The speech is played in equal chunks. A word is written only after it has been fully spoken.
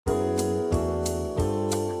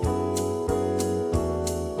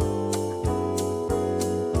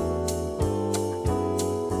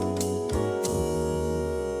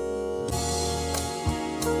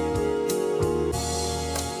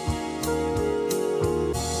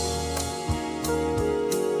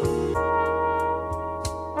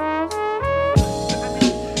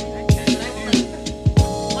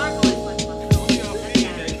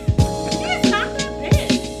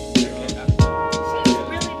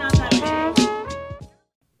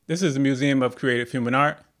This is the Museum of Creative Human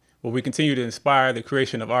Art, where we continue to inspire the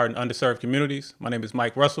creation of art in underserved communities. My name is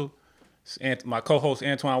Mike Russell, and my co-host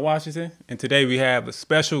Antoine Washington, and today we have a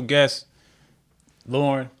special guest,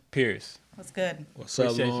 Lauren Pearce. What's good? What's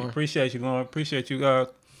up, Lauren? Appreciate you, Lauren. Appreciate you.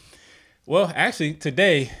 Well, actually,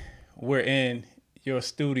 today we're in your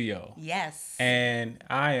studio. Yes. And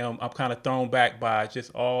I'm kind of thrown back by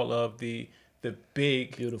just all of the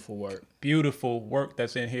big, beautiful work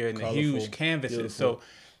that's in here and the huge canvases. Beautiful. So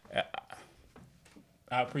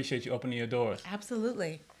I appreciate you opening your doors.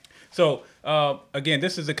 Absolutely. So again,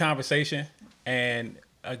 this is a conversation, and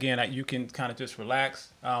again, you can kind of just relax.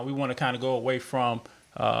 We want to kind of go away from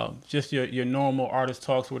just your normal artist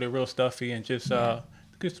talks where they're real stuffy, and just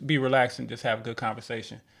be relaxed and just have a good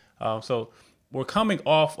conversation. So we're coming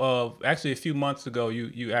off of, actually a few months ago,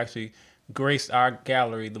 you actually graced our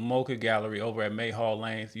gallery, the Mocha Gallery over at Mayhall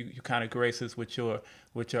Lanes. You kind of graced us with your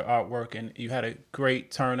artwork, and you had a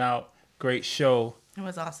great turnout, great show. It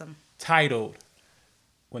was awesome. Titled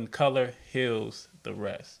 "When Color Heals the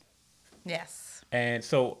Rest." Yes. And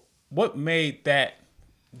so what made that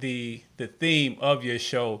the theme of your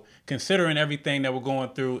show, considering everything that we're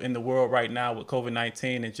going through in the world right now with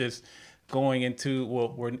COVID-19 and just going into,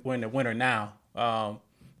 well, we're in the winter now.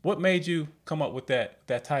 What made you come up with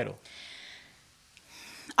that title?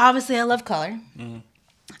 Obviously, I love color. Mm-hmm.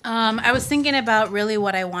 I was thinking about really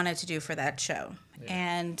what I wanted to do for that show. Yeah.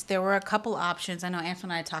 And there were a couple options. I know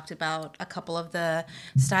Antoine and I talked about a couple of the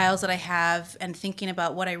styles that I have and thinking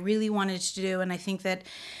about what I really wanted to do. And I think that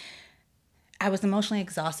I was emotionally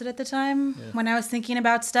exhausted at the time when I was thinking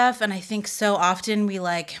about stuff. And I think so often we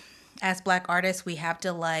as Black artists, we have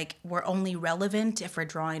to we're only relevant if we're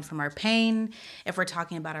drawing from our pain, if we're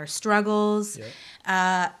talking about our struggles.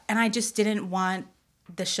 Yeah. And I just didn't want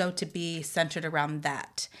the show to be centered around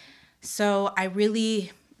that. So I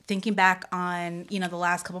really, thinking back on, the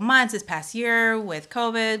last couple months, this past year with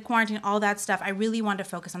COVID, quarantine, all that stuff, I really wanted to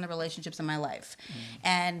focus on the relationships in my life.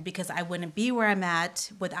 And because I wouldn't be where I'm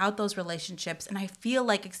at without those relationships. And I feel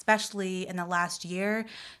like, especially in the last year,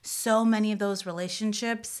 so many of those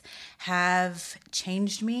relationships have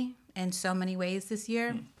changed me in so many ways this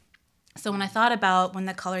year. So when I thought about when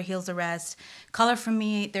the color heals the rest, color for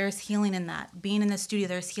me, there's healing in that. Being in the studio,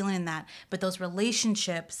 there's healing in that. But those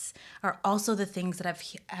relationships are also the things that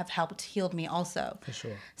have helped heal me also. For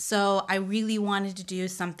sure. So I really wanted to do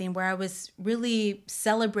something where I was really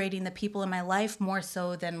celebrating the people in my life more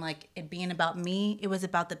so than it being about me. It was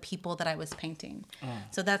about the people that I was painting.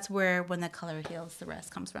 So that's where when the color heals the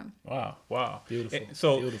rest comes from. Wow. Beautiful.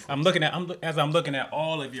 So beautiful. I'm looking at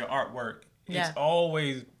all of your artwork. It's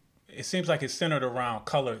always, it seems like it's centered around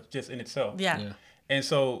color just in itself. Yeah. And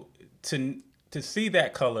so to see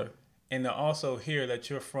that color and to also hear that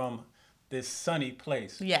you're from this sunny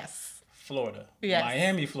place. Yes. Florida. Yes.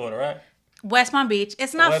 Miami, Florida, right? West Palm Beach.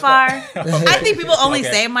 It's not far. I think people only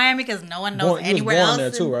say Miami because no one knows anywhere else. You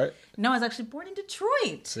was born there too, right? No, I was actually born in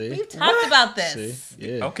Detroit. See? We've talked about this.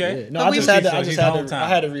 See? Yeah. Okay. Yeah. No, I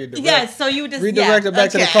had to redirect. Yeah, so you just redirect it back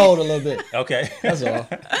to the cold a little bit. Okay. That's all.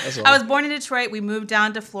 I was born in Detroit. We moved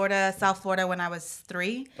down to Florida, South Florida, when I was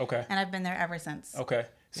 3. Okay. And I've been there ever since. Okay.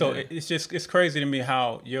 So it's crazy to me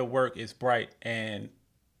how your work is bright and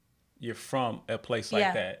you're from a place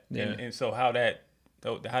like that. Yeah. And so how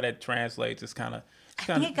that translates is kind of, I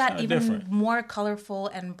think it got even different. more colorful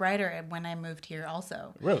and brighter when I moved here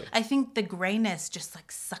also. Really? I think the grayness just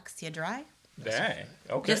sucks you dry. Dang.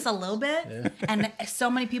 Okay. Just a little bit. Yeah. And so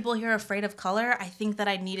many people here are afraid of color. I think that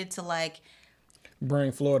I needed to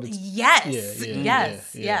bring Florida.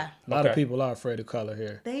 Yes. Yeah. A lot of people are afraid of color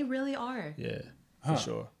here. They really are. Yeah, for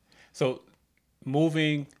sure. So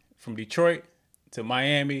moving from Detroit to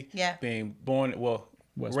Miami, being born,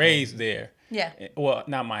 raised there. Yeah. Well,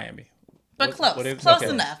 not Miami. But close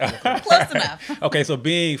enough. Close enough. Okay, so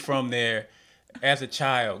being from there as a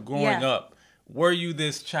child, growing up, were you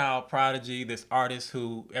this child prodigy, this artist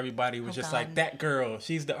who everybody was like, that girl,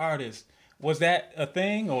 she's the artist? Was that a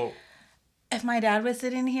thing, or? If my dad was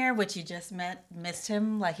sitting here, which you just missed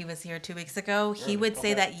him, he was here 2 weeks ago, he would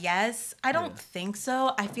say that yes. I don't think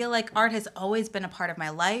so. I feel like art has always been a part of my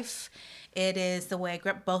life. It is the way I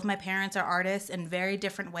grew up. Both my parents are artists in very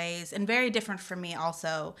different ways, and very different for me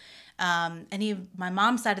also. And even my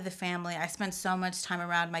mom's side of the family, I spent so much time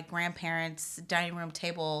around my grandparents' dining room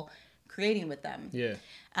table creating with them. Yeah.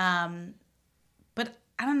 But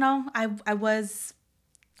I don't know. I was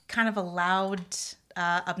kind of a loud,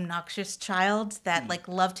 obnoxious child that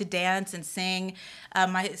loved to dance and sing.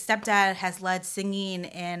 My stepdad has led singing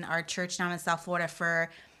in our church down in South Florida for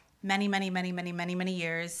many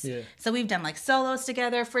years. Yeah. So we've done like solos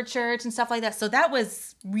together for church and stuff like that. So that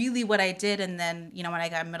was really what I did. And then, you know, when I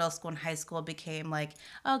got in middle school and high school, it became like,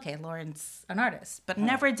 okay, Lauren's an artist. But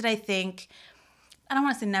never did I think, I don't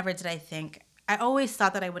want to say never did I think, I always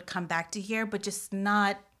thought that I would come back to here, but just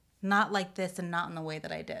not like this and not in the way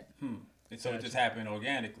that I did. And so it just happened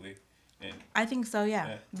organically. And I think so,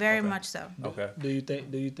 yeah. Very much so. okay. Do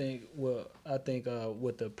you think? Well, I think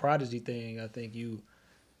with the Prodigy thing, I think you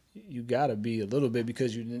gotta be a little bit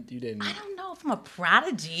because you didn't. I don't know if I'm a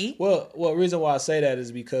prodigy. Well, the reason why I say that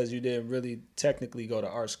is because you didn't really technically go to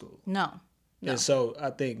art school. No. And so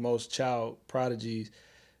I think most child prodigies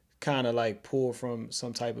kind of like pull from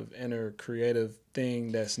some type of inner creative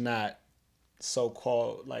thing that's not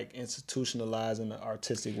so-called like institutionalized in an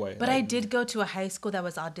artistic way. But like, I did go to a high school that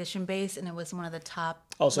was audition based, and it was one of the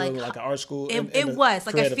top. Oh, so like an art school. It was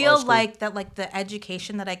like I feel like that, like the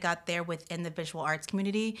education that I got there within the visual arts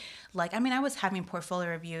community. Like I mean, I was having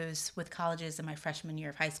portfolio reviews with colleges in my freshman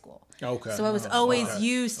year of high school. Okay. So I was always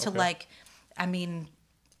used to like, I mean,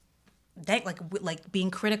 that like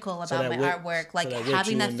being critical about my artwork, like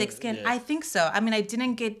having that thick skin. I think so. I mean, I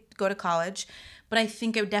didn't go to college, but I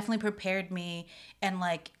think it definitely prepared me and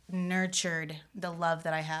like nurtured the love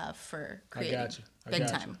that I have for creating. I got you.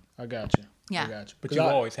 I got you. Yeah. I got you. But you've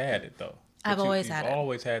always had it though. I've always had it. You've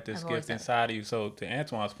always had this gift inside of you. So to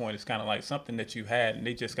Antoine's point, it's kind of like something that you had, and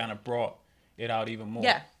they just kind of brought it out even more.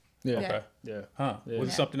 Yeah. Yeah. Okay. Yeah. Huh. Yeah. Was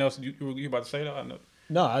it something else you were about to say though? I know.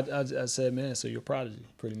 No, I said, man, so you're a prodigy,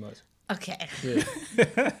 pretty much. Okay. Yeah.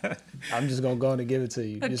 I'm just gonna go on and give it to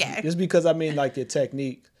you. Okay. Just because I mean, like your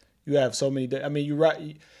technique, you have so many. I mean,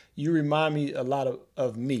 you remind me a lot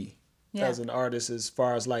of me as an artist. As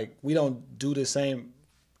far as like, we don't do the same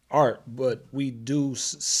art, but we do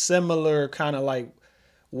similar kind of like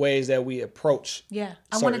ways that we approach. Yeah,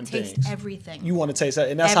 I want to taste everything. You want to taste that,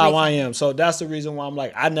 and that's how I am. So that's the reason why I'm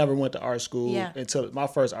like, I never went to art school until my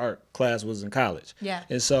first art class was in college. Yeah,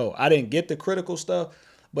 and so I didn't get the critical stuff,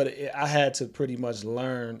 but I had to pretty much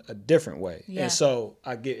learn a different way. Yeah. And so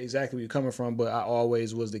I get exactly where you're coming from, but I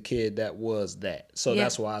always was the kid that was that. So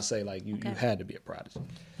that's why I say like you had to be a prodigy.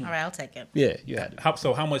 All right, I'll take it. Yeah, you had to.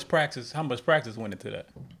 So how much practice went into that?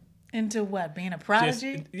 Into what? Being a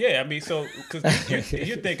prodigy? I mean, so because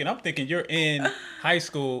I'm thinking you're in high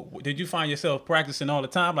school. Did you find yourself practicing all the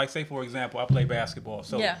time? Like, say for example, I play basketball,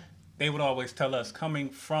 so they would always tell us coming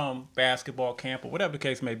from basketball camp or whatever the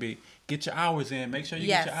case may be, get your hours in. Make sure you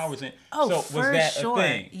get your hours in. Oh, so for was that sure. a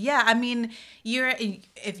thing? Yeah, I mean,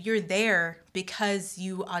 if you're there because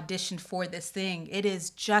you auditioned for this thing, it is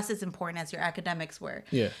just as important as your academics were.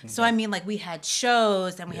 Yeah. So I mean, like we had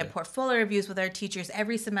shows and we had portfolio reviews with our teachers.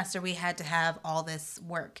 Every semester we had to have all this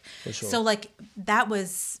work. For sure. So like that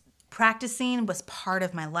was. Practicing was part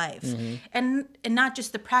of my life, and not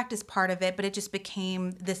just the practice part of it, but it just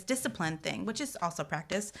became this discipline thing, which is also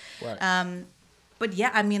practice. Right. But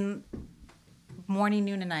yeah, I mean, morning,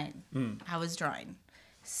 noon, and night, I was drawing.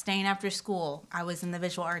 Staying after school, I was in the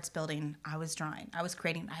visual arts building. I was drawing. I was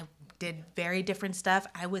creating. I did very different stuff.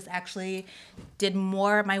 I was actually did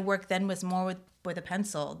more. My work then was more with a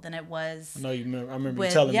pencil than it was. I remember you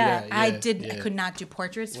telling me that. Yeah, I could not do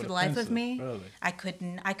portraits for the life of me. Really?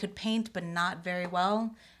 I could paint, but not very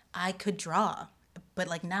well. I could draw, but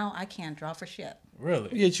like now I can't draw for shit. Really?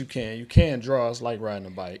 Yes, you can. You can draw. It's like riding a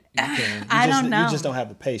bike. You can. I don't know. You just don't have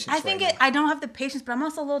the patience. I think I don't have the patience, but I'm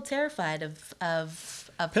also a little terrified of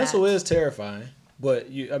pencil that. is terrifying, but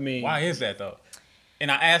I mean, why is that though? And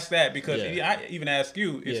I ask that because I even ask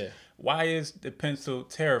you, why is the pencil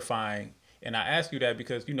terrifying? And I ask you that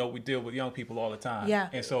because, you know, we deal with young people all the time. Yeah.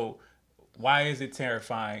 And so why is it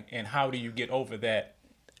terrifying and how do you get over that?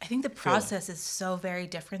 I think the process is so very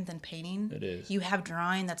different than painting. It is. You have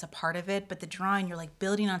drawing that's a part of it, but the drawing, you're like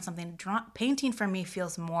building on something. Painting for me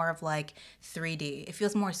feels more of like 3D. It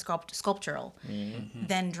feels more sculptural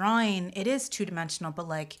than drawing. It is two-dimensional, but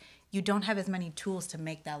like you don't have as many tools to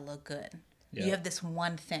make that look good. Yeah. You have this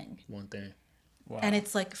one thing. One thing. Wow. And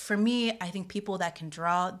it's like, for me, I think people that can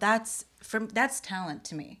draw, that's talent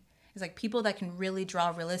to me. It's like people that can really draw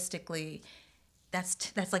realistically.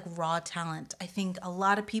 That's like raw talent. I think a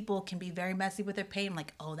lot of people can be very messy with their paint.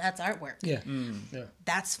 Like, oh, that's artwork. Yeah.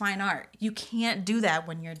 That's fine art. You can't do that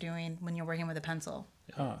when you're working with a pencil.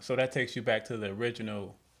 So that takes you back to the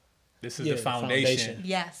original. This is the foundation.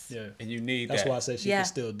 Yes. Yeah. And you need that's that. That's why I say she can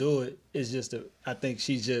still do it. It's just I think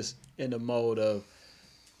she's just in the mode of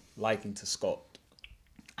liking to sculpt.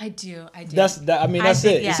 I do. That's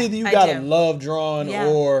it. It's either you gotta love drawing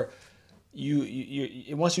or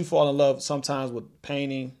you once you fall in love sometimes with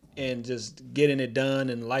painting and just getting it done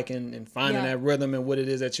and liking and finding that rhythm and what it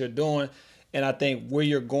is that you're doing, And I think where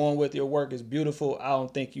you're going with your work is beautiful. I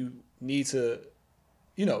don't think you need to,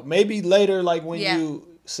 maybe later, like when you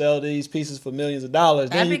sell these pieces for millions of dollars,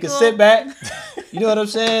 then you can sit back, you know what I'm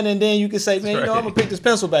saying? And then you can say, man, I'm going to pick this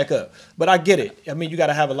pencil back up. But I get it. I mean, you got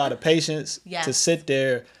to have a lot of patience to sit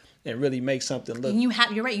there and really make something look. And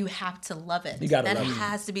you're right. You have to love it. That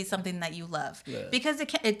has to be something that you love because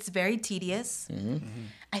it's very tedious.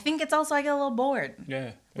 I think it's also I get a little bored.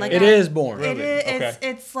 Yeah, like it is boring. Really?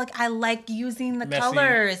 It's like I like using the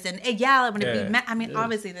colors and when it be. I mean,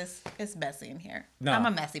 obviously this is messy in here. No. I'm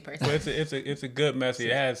a messy person. Well, it's a good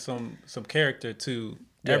messy. It has some character to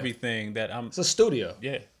everything that I'm. It's a studio.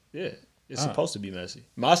 Yeah. It's supposed to be messy.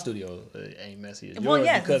 My studio ain't messy as yours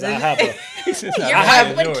because I have a.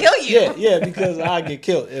 Would kill you. Yeah, because I get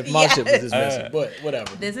killed if my shit was this messy. But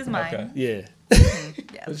whatever. This is mine. Okay.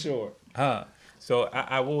 Yeah, for sure. So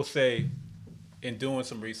I will say, in doing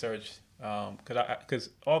some research, because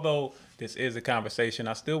although this is a conversation,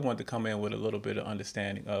 I still want to come in with a little bit of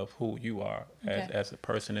understanding of who you are as a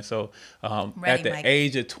person. And so, at the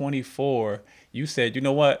age of 24, you said, you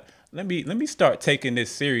know what? Let me start taking this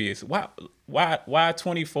serious. Why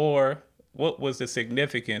 24? What was the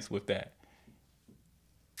significance with that?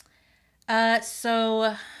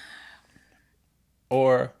 How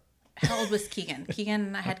old was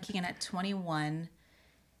Keegan? I had Keegan at 21,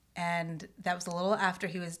 and that was a little after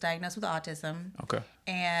he was diagnosed with autism. Okay.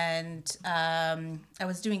 And I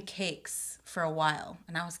was doing cakes for a while,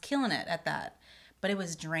 and I was killing it at that, but it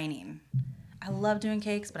was draining. I love doing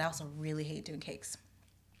cakes, but I also really hate doing cakes.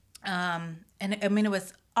 And I mean, it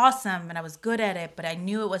was awesome and I was good at it, but I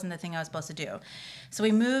knew it wasn't the thing I was supposed to do. So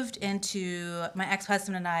we moved into, my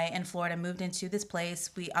ex-husband and I in Florida moved into this place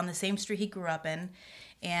on the same street he grew up in.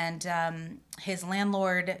 And his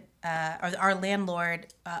landlord, or our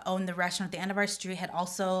landlord, owned the restaurant at the end of our street, had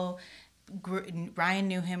also, Ryan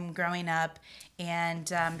knew him growing up,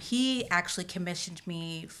 and he actually commissioned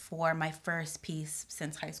me for my first piece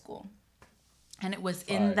since high school. And it was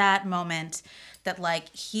in that moment that, like,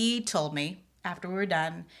 he told me after we were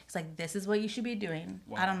done, he's like, this is what you should be doing.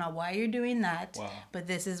 Wow. I don't know why you're doing that, but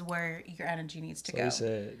this is where your energy needs to go. He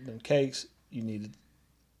said, them cakes, you need to,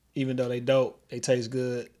 even though they dope, they taste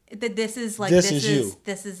good. This is like, this is you.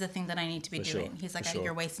 This is the thing that I need to be doing. Sure. He's like,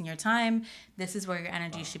 you're wasting your time. This is where your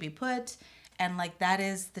energy should be put. And, like, that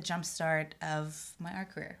is the jump start of my art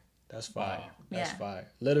career. That's fire. That's fire.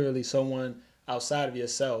 Literally someone outside of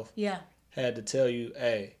yourself had to tell you,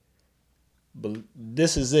 hey, but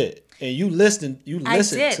this is it. And you listened to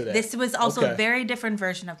that. This was also a very different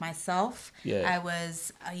version of myself. Yeah. I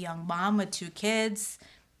was a young mom with 2 kids,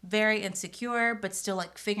 very insecure, but still,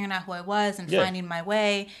 like, figuring out who I was and finding my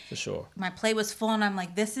way. For sure. My plate was full, and I'm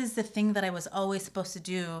like, this is the thing that I was always supposed to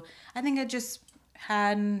do. I think I just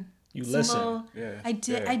had... You listen. I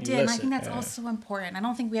did. I did. And I think that's also important. I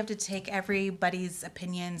don't think we have to take everybody's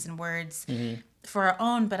opinions and words for our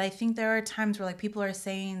own, but I think there are times where, like, people are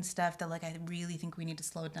saying stuff that, like, I really think we need to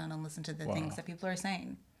slow down and listen to the things that people are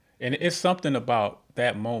saying. And it's something about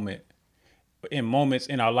that moment, in moments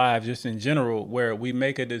in our lives, just in general, where we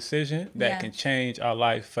make a decision that can change our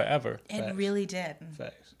life forever. It really did.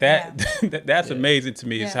 Facts. That's amazing to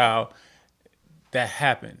me is how that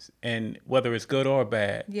happens, and whether it's good or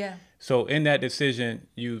bad. Yeah. So in that decision,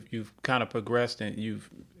 you've kind of progressed, and you've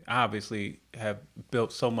obviously have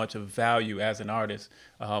built so much of value as an artist.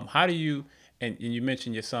 How do you, and you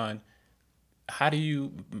mentioned your son, how do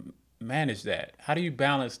you manage that? How do you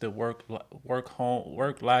balance the work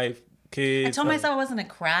life, kids? I told myself I wasn't gonna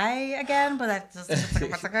cry again, but that's just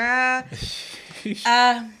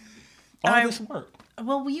all this work.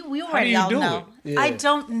 Well, we already all know. Yeah. I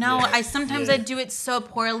don't know. I sometimes I do it so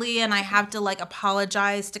poorly, and I have to, like,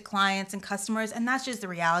 apologize to clients and customers, and that's just the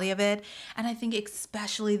reality of it. And I think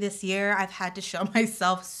especially this year, I've had to show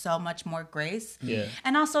myself so much more grace. Yeah.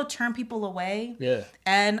 And also turn people away. Yeah.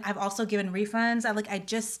 And I've also given refunds. I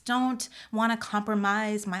just don't want to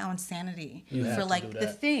compromise my own sanity for, like, the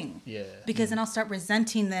thing. Yeah. Because then I'll start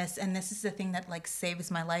resenting this, and this is the thing that, like, saves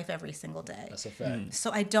my life every single day. That's a fact. So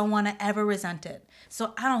I don't want to ever resent it.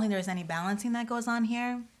 So I don't think there's any balancing that goes on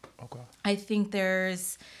here. Okay. I think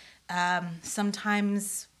there's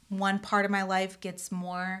sometimes one part of my life gets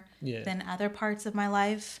more than other parts of my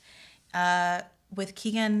life. With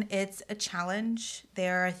Keegan, it's a challenge.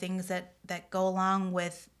 There are things that go along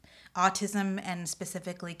with autism, and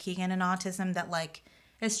specifically Keegan and autism, that, like,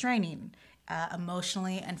 is straining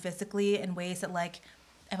emotionally and physically in ways that, like,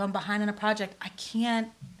 if I'm behind on a project, I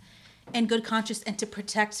can't, in good conscience, and to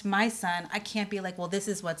protect my son, I can't be like, well, this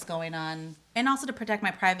is what's going on. And also to protect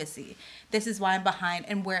my privacy. This is why I'm behind.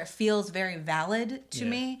 And where it feels very valid to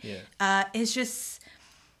me, it's just,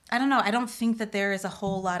 I don't know. I don't think that there is a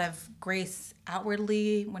whole lot of grace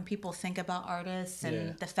outwardly when people think about artists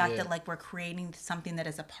and the fact that like we're creating something that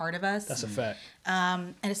is a part of us. That's a fact.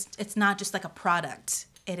 And it's not just like a product.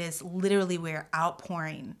 It is literally we're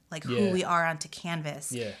outpouring like who we are onto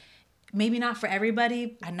canvas. Yeah. Maybe not for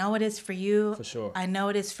everybody. I know it is for you. For sure. I know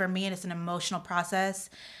it is for me, and it's an emotional process.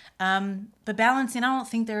 But balancing, I don't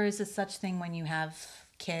think there is a such thing when you have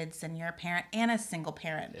kids and you're a parent and a single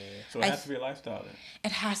parent. Yeah. So it has to be a lifestyle then.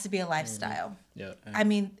 It has to be a lifestyle. Yeah. I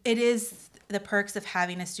mean, it is the perks of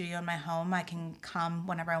having a studio in my home. I can come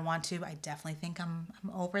whenever I want to. I definitely think I'm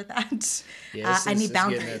over that. Yeah, I need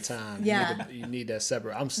boundaries. Getting that time. Yeah. You need that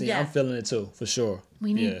separate. I'm feeling it too, for sure.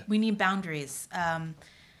 We need boundaries.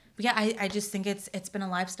 But yeah, I just think it's been a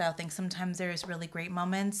lifestyle thing. Sometimes there's really great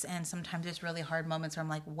moments, and sometimes there's really hard moments where I'm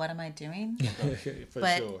like, what am I doing?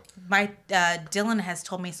 But sure. My Dylan has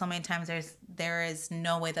told me so many times there is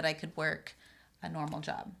no way that I could work a normal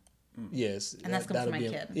job. Yes, and that's coming from my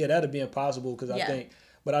kid. Yeah, that'd be impossible because I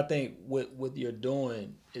think what you're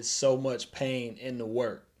doing is so much pain in the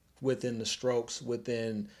work, within the strokes,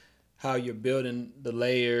 within how you're building the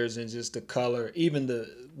layers and just the color, even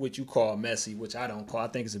what you call messy, which I don't call. I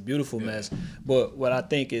think it's a beautiful mess. But what I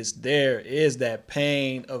think is that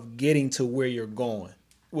pain of getting to where you're going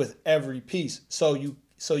with every piece. So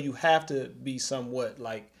you have to be somewhat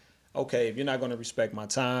like, okay, if you're not going to respect my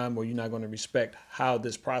time or you're not going to respect how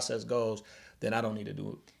this process goes, then I don't need to do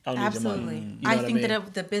it. I don't Absolutely. need your money. You know I think mean?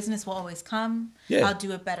 that the business will always come. Yeah. I'll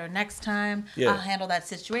do it better next time. Yeah. I'll handle that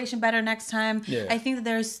situation better next time. Yeah. I think that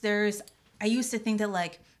there's I used to think that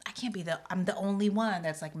like I can't be I'm the only one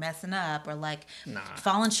that's like messing up or like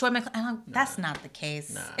falling short. That's not the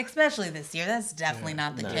case. Especially this year. That's definitely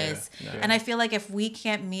not the case. And I feel like if we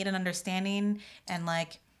can't meet an understanding and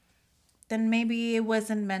like, then maybe it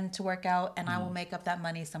wasn't meant to work out, and I will make up that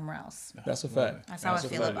money somewhere else. That's a fact. That's how I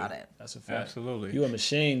feel about it. That's a fact. Absolutely. You a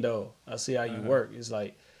machine though. I see how you work. It's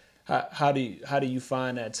like, how do you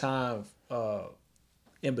find that time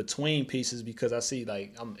in between pieces? Because I see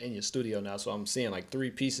like I'm in your studio now, so I'm seeing like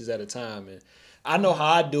 3 pieces at a time, and I know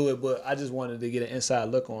how I do it, but I just wanted to get an inside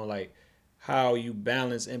look on like how you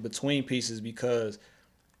balance in between pieces, because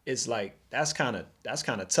it's like that's kind of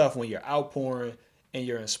tough when you're outpouring and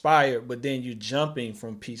you're inspired, but then you're jumping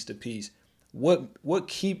from piece to piece. What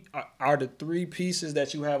are the 3 pieces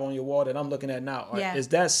that you have on your wall that I'm looking at now? Is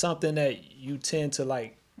that something that you tend to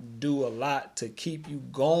like do a lot to keep you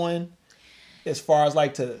going, as far as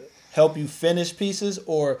like to help you finish pieces,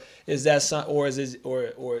 or is that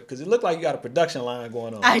or because it looked like you got a production line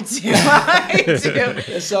going on? I do.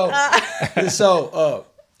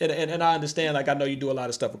 And I understand, like I know you do a lot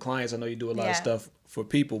of stuff with clients. I know you do a lot of stuff for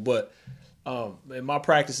people, but and my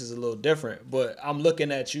practice is a little different, but I'm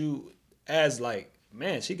looking at you as like,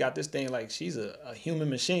 man, she got this thing like she's a human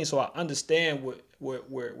machine. So I understand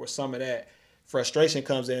where some of that frustration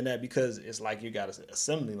comes in, that because it's like you got an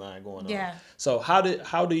assembly line going on. Yeah. So how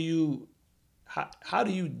do you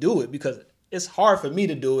do it? Because it's hard for me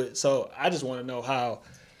to do it. So I just want to know how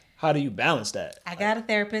do you balance that? I got a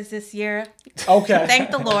therapist this year. Okay. Thank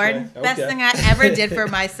the Lord. Okay. Best thing I ever did for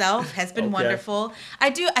myself. Has been wonderful. I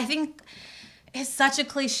think it's such a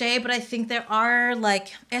cliche, but I think there are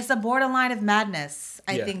like, it's a borderline of madness.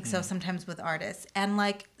 I think so sometimes with artists. And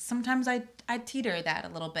like, sometimes I teeter that a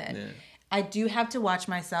little bit. Yeah. I do have to watch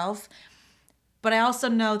myself, but I also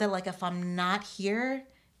know that like, if I'm not here,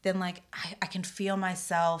 then like, I can feel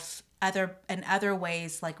myself in other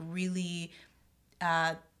ways, like really,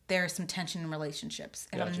 there's some tension in relationships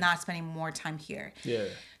if I'm not spending more time here. Yeah.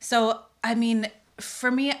 So, I mean, for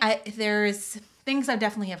me, there's things I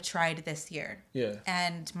definitely have tried this year. Yeah.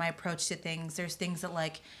 And my approach to things, there's things that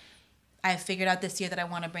like I figured out this year that I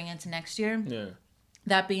want to bring into next year. Yeah.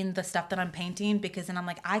 That being the stuff that I'm painting, because then I'm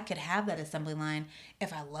like, I could have that assembly line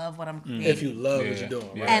if I love what I'm creating. If you love what you're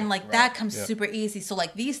doing. Right? And like that comes super easy. So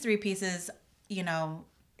like these 3 pieces, you know,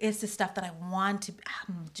 it's the stuff that I want to.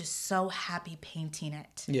 I'm just so happy painting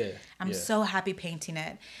it. Yeah. I'm so happy painting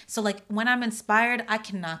it. So like when I'm inspired, I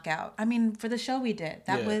can knock out. I mean, for the show we did,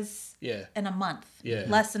 that was in a month. Yeah.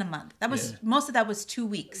 Less than a month. That was most of that was 2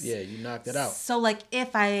 weeks. Yeah, you knocked it out. So like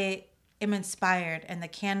if I am inspired and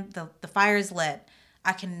the fire is lit,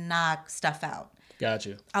 I can knock stuff out.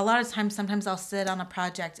 Gotcha. A lot of times, sometimes I'll sit on a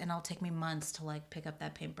project and it'll take me months to like pick up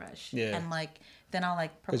that paintbrush. Yeah. And like, then I'll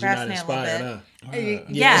like procrastinate a little bit.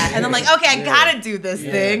 Huh? And I'm like, okay, I gotta do this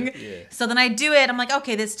thing. Yeah. So then I do it. I'm like,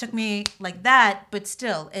 okay, this took me like that, but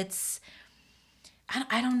still,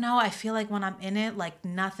 I don't know. I feel like when I'm in it, like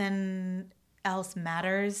nothing else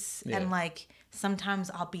matters. Yeah. And like, sometimes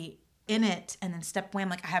I'll be in it and then step away. I'm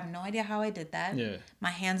like, I have no idea how I did that. Yeah. My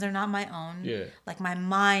hands are not my own. Yeah. Like my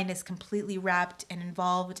mind is completely wrapped and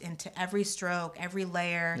involved into every stroke, every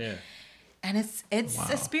layer. Yeah. And it's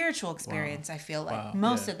a spiritual experience, I feel like,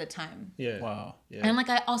 most of the time. Yeah. Wow. Yeah. And like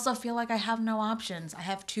I also feel like I have no options. I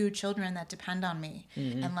have 2 children that depend on me.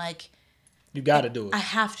 And like You got to do it. I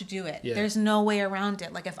have to do it. Yeah. There's no way around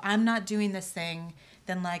it. Like if I'm not doing this thing,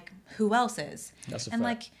 then like who else is? That's a and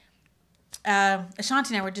fact. like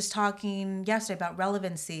Ashanti and I were just talking yesterday about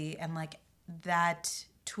relevancy and like that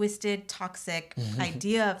twisted, toxic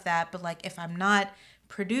idea of that. But like if I'm not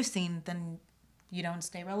producing, then you don't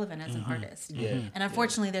stay relevant as an artist. Yeah. And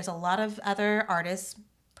unfortunately, there's a lot of other artists,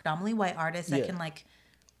 predominantly white artists, that Yeah. can like,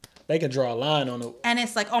 They can draw a line on it. and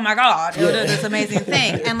it's like, oh my God, you'll do this amazing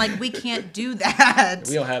thing. And like, we can't do that.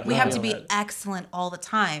 We don't have- We no, have we to don't be have- excellent all the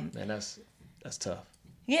time. Man, that's tough.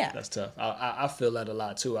 Yeah. That's tough. I feel that a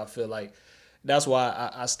lot too. I feel like that's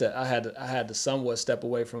why I had to somewhat step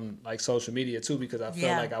away from like social media too, because I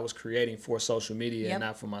felt like I was creating for social media and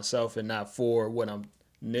not for myself and not for what I'm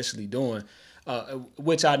initially doing,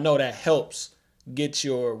 which I know that helps get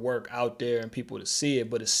your work out there and people to see it,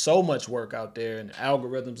 but it's so much work out there and the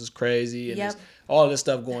algorithms is crazy and there's all this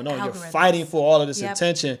stuff going on. You're fighting for all of this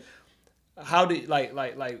attention. How do like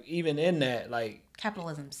even in that, like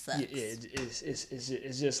Capitalism sucks.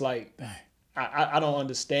 it's just like I don't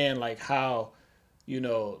understand like how, you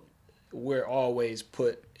know, we're always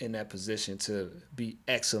put in that position to be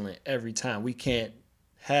excellent every time. We can't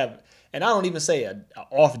have, and I don't even say a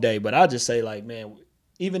off day, but I just say like, man,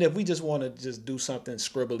 even if we just want to just do something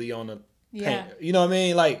scribbly on the paint, you know what I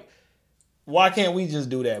mean? Like, why can't we just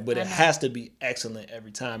do that? But it has to be excellent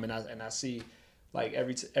every time. And I see like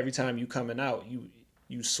every time you coming out,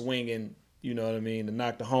 you swinging. You know what I mean? To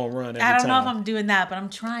knock the home run every time. I don't know if I'm doing that, but I'm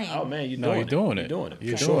trying. Oh man, you're doing it.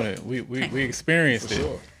 You're doing it. We experienced it.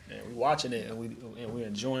 Sure. Man, we're watching it and we're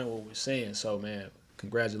enjoying what we're seeing. So man,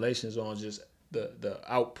 congratulations on just the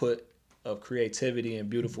output of creativity and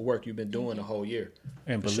beautiful work you've been doing the whole year.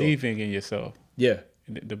 And believing in yourself. Yeah.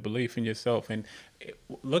 The belief in yourself. And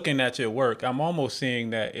looking at your work, I'm almost seeing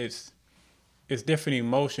that it's different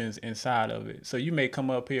emotions inside of it. So you may come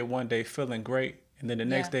up here one day feeling great, and then the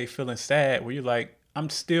next day feeling sad, where you're like,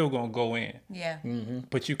 I'm still going to go in. Yeah. Mm-hmm.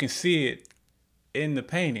 But you can see it in the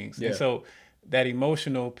paintings. Yeah. And so that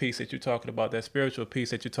emotional piece that you're talking about, that spiritual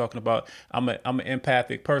piece that you're talking about, I'm an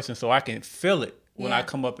empathic person, so I can feel it when I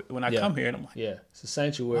come here, and I'm like, it's a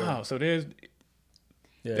sanctuary. Wow. So there's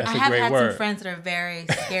that's I a have great had word. some friends that are very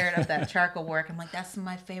scared of that charcoal work. I'm like, that's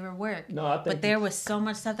my favorite work. No, I think but there was so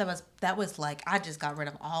much stuff that was like, I just got rid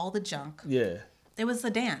of all the junk. Yeah. It was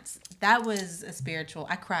the dance. That was a spiritual.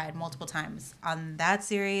 I cried multiple times on that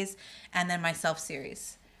series and then my self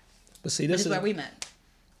series. But see, this is where we met.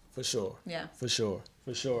 For sure. Yeah. For sure.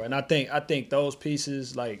 And I think those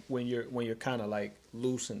pieces, like when you're kind of like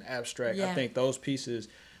loose and abstract, I think those pieces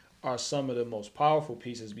are some of the most powerful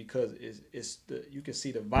pieces because you can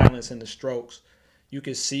see the violence in the strokes. You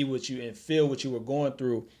can see and feel what you were going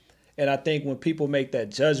through. And I think when people make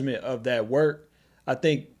that judgment of that work, I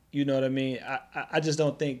think, you know what I mean? I just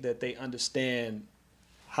don't think that they understand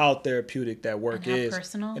how therapeutic that work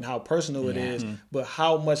is and how personal it is, but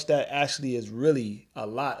how much that actually is really a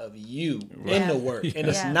lot of you in the work. And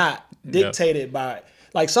it's not dictated by,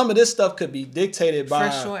 like some of this stuff could be dictated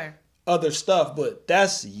by other stuff, but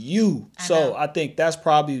that's you. So I think that's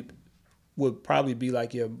would probably be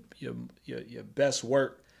like your best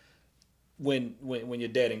work when you're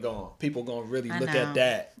dead and gone. People gonna really look at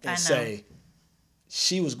that and say,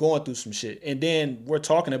 she was going through some shit. And then we're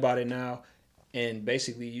talking about it now, and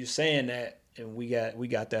basically you saying that, and we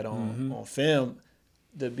got that on film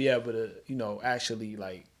to be able to, you know, actually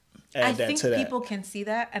like add that to that. I think people can see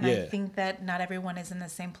that, and I think that not everyone is in the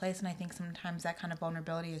same place, and I think sometimes that kind of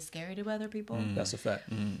vulnerability is scary to other people. That's a fact.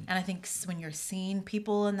 And I think when you're seeing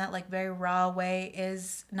people in that like very raw way,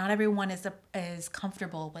 is not everyone is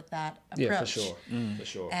comfortable with that approach. Yeah, for sure. For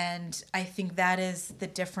sure. And I think that is the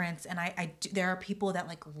difference. And there are people that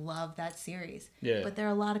like love that series. Yeah. But there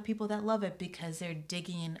are a lot of people that love it because they're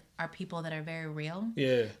digging are people that are very real.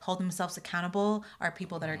 Yeah. Hold themselves accountable, are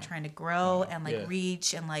people that are trying to grow and like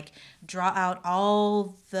reach and like draw out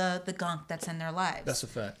all the gunk that's in their lives. That's a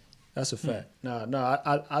fact. That's a fact. No,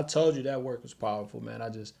 I told you that work was powerful, man.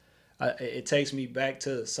 It takes me back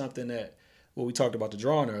to something that, well, we talked about the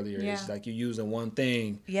drawing earlier. Yeah. It's like you're using one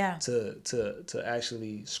thing to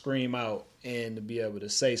actually scream out and to be able to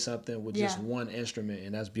say something with just one instrument,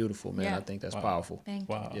 and that's beautiful, man. I think that's powerful. Thank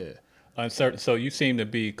you. Yeah. Uncertain. So you seem to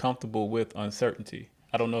be comfortable with uncertainty.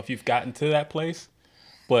 I don't know if you've gotten to that place,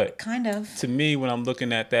 But kind of. to me, when I'm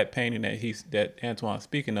looking at that painting that Antoine's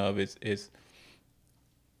speaking of, it's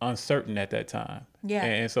uncertain at that time. Yeah.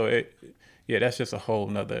 And so that's just a whole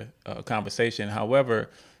nother conversation. However,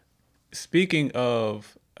 speaking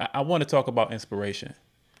of, I want to talk about inspiration.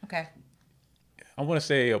 Okay. I want to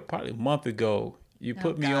say probably a month ago, you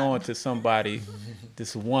put me on to somebody,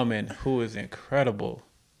 this woman who is incredible.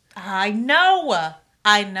 I know.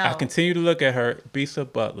 I continue to look at her, Bisa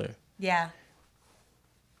Butler. Yeah.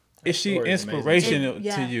 Is she inspirational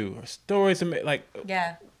to you? Her stories,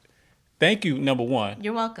 Yeah. Thank you, number one.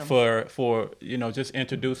 You're welcome. For just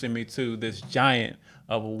introducing me to this giant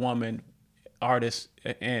of a woman artist,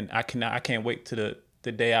 and I can't wait to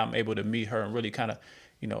the day I'm able to meet her and really kind of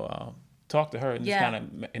talk to her in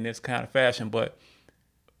this kind of fashion. But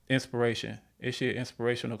inspiration, is she an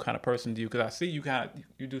inspirational kind of person to you? Because I see you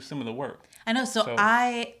do similar work. I know. So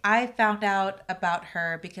I found out about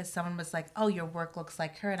her because someone was like, "Oh, your work looks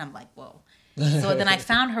like her," and I'm like, "Whoa." So then I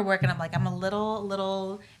found her work and I'm like, I'm a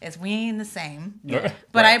little, we ain't the same,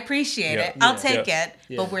 but I appreciate it. I'll take it,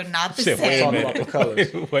 but we're not the same. Talk about the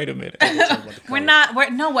colors. Wait a minute. I'm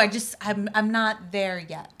not there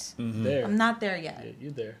yet. Mm-hmm. I'm not there yet. Yeah,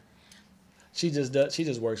 you're there. She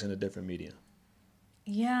just works in a different medium.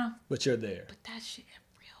 Yeah. But you're there. But that shit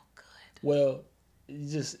real good. Well,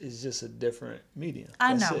 it's just a different medium.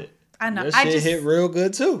 I That's know. it. I know. Your shit hit real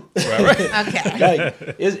good too. Right. Okay. Like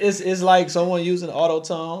it's like someone using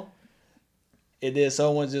auto-tone and then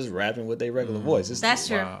someone just rapping with their regular voice. That's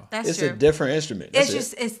true. That's it's true. a different instrument.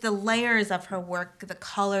 It's the layers of her work, the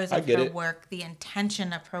colors of her it. work, the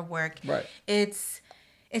intention of her work. Right. It's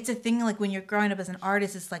a thing like when you're growing up as an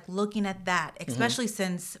artist, it's like looking at that, especially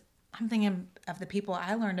since I'm thinking of the people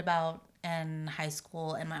I learned about in high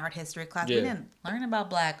school in my art history class. Yeah. We didn't learn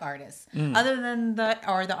about Black artists other than the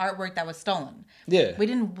artwork that was stolen. Yeah. We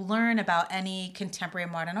didn't learn about any contemporary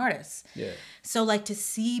modern artists. Yeah. So like to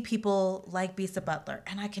see people like Bisa Butler,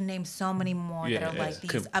 and I can name so many more that are like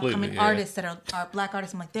these upcoming artists that are Black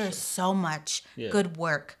artists. I'm like, there's so much good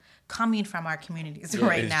work coming from our communities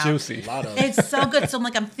right now. Juicy. A lot of It's so good. So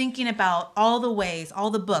I'm thinking about all the ways,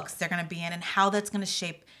 all the books they're going to be in, and how that's going to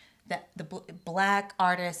shape the Black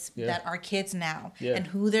artists that are kids now, and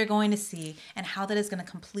who they're going to see, and how that is going to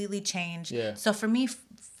completely change. Yeah. So for me,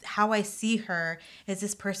 how I see her is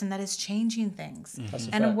this person that is changing things,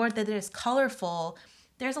 and a word that is colorful.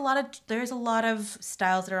 There's a lot of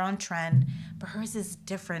styles that are on trend, but hers is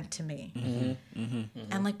different to me.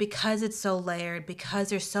 And because it's so layered,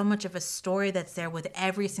 because there's so much of a story that's there with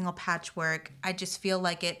every single patchwork, I just feel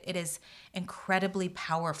like it is incredibly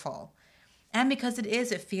powerful. And because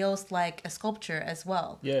it feels like a sculpture as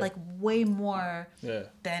well. Yeah. Like way more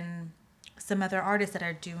than some other artists that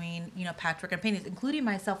are doing, patchwork and paintings, including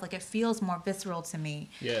myself. Like it feels more visceral to me.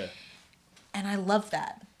 Yeah. And I love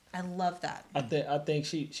that. I think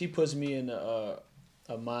she puts me in a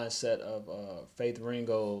mindset of Faith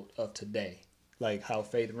Ringold of today. Like how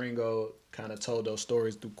Faith Ringold kind of told those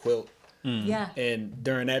stories through quilt. Yeah. And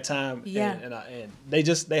during that time, and they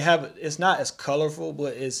have, it's not as colorful,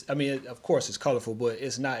 but of course it's colorful, but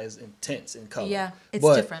it's not as intense in color. Yeah,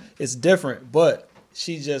 different. It's different, but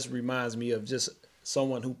she just reminds me of just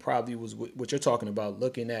someone who probably was what you're talking about,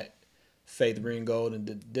 looking at Faith Ringold and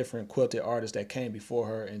the different quilted artists that came before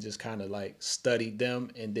her and just kind of like studied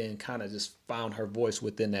them and then kind of just found her voice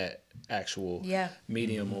within that actual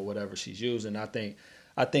medium or whatever she's using. I think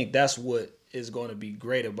that's what is going to be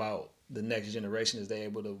great about the next generation is they're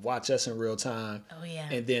able to watch us in real time. Oh yeah.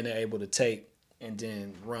 And then they're able to take and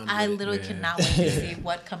then run. I literally cannot wait to see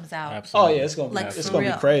what comes out. Absolutely. Oh yeah, it's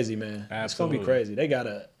gonna be crazy, man. Absolutely. It's gonna be crazy. They got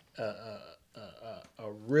a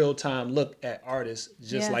real time look at artists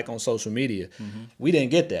just like on social media. We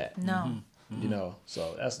didn't get that. No.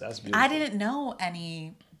 So that's beautiful. I didn't know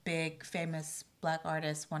any big famous Black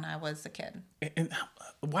artists when I was a kid. And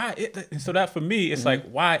why? So that for me, it's like,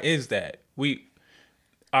 why is that?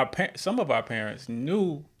 Some of our parents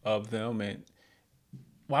knew of them, and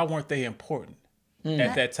why weren't they important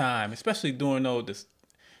at that time? Especially during those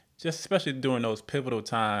pivotal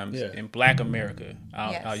times in Black America.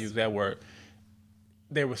 I'll use that word.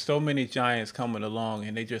 There were so many giants coming along,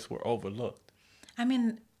 and they just were overlooked. I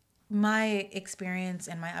mean, my experience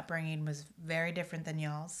and my upbringing was very different than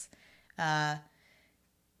y'all's.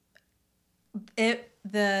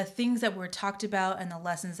 The things that were talked about and the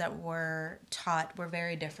lessons that were taught were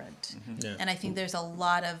very different. And I think there's a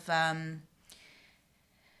lot of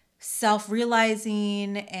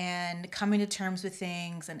self-realizing and coming to terms with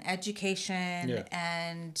things and education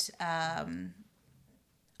and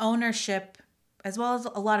ownership, as well as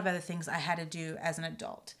a lot of other things I had to do as an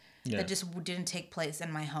adult. that just didn't take place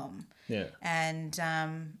in my home. Yeah. And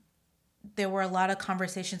there were a lot of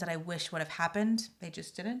conversations that I wish would have happened. They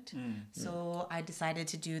just didn't. So I decided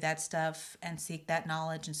to do that stuff and seek that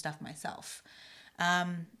knowledge and stuff myself.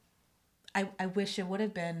 I wish it would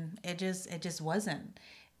have been. It just wasn't.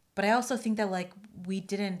 But I also think that like we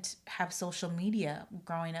didn't have social media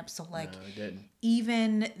growing up, so like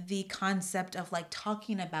even the concept of like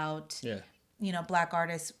talking about Black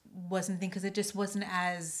artists wasn't thing because it just wasn't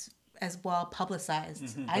as well publicized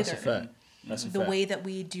either. That's a fact. That's the way that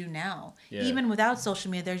we do now. Yeah. Even without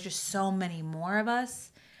social media, there's just so many more of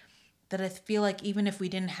us that I feel like even if we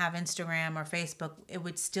didn't have Instagram or Facebook, it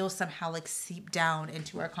would still somehow like seep down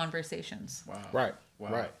into our conversations. Wow.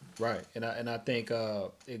 Right. And I think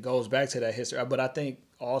it goes back to that history. But I think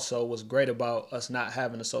also what's great about us not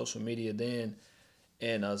having the social media then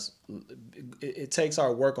and us, it takes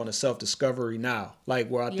our work on the self-discovery now. Like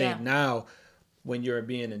where I think now when you're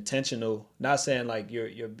being intentional, not saying like you're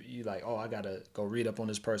like, oh, I got to go read up on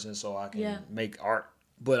this person so I can make art.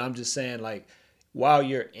 But I'm just saying like, while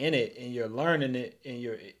you're in it and you're learning it and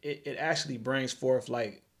it actually brings forth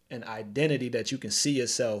like an identity that you can see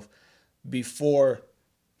yourself before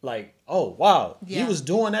like, oh wow, he was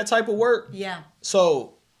doing that type of work. Yeah.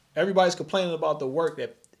 So everybody's complaining about the work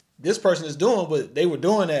that this person is doing, but they were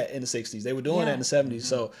doing that in the 60s. They were doing that in the 70s.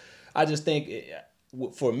 So I just think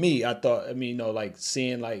for me, I thought, like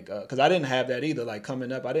seeing like, cause I didn't have that either. Like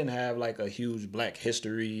coming up, I didn't have like a huge Black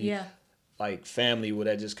history like family where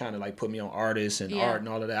that just kind of like put me on artists and art and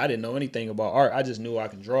all of that. I didn't know anything about art. I just knew I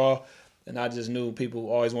could draw, and I just knew people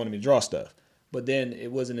always wanted me to draw stuff. But then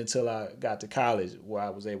it wasn't until I got to college where I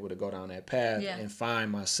was able to go down that path and find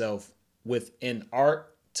myself within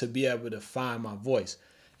art to be able to find my voice.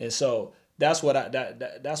 And so that's what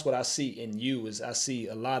I see in you is I see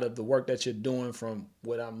a lot of the work that you're doing from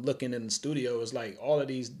what I'm looking in the studio is like all of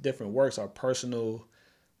these different works are personal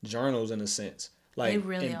journals in a sense. Like they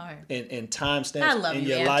really are. And timestamps in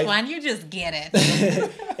your life. Antoine, you just get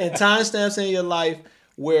it. And timestamps in your life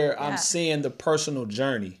where I'm seeing the personal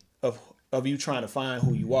journey of you trying to find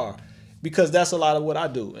who you are. Because that's a lot of what I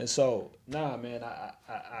do. And so, man,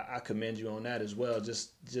 I commend you on that as well.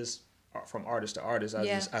 Just from artist to artist,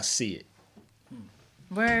 I see it.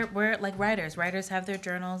 We're like writers. Writers have their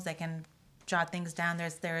journals. They can jot things down.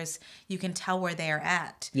 There's you can tell where they are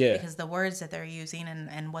at because the words that they're using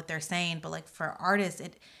and what they're saying. But like for artists,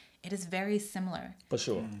 it is very similar. For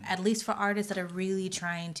sure. At least for artists that are really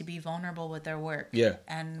trying to be vulnerable with their work. Yeah.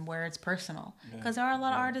 And where it's personal. Because there are a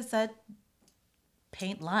lot of artists that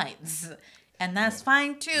paint lines. And that's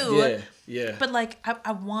fine too. Yeah. But like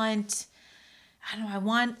I want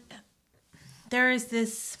there is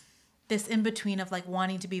this in between of like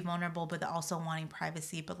wanting to be vulnerable but also wanting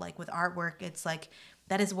privacy. But like with artwork, it's like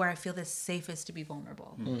that is where I feel the safest to be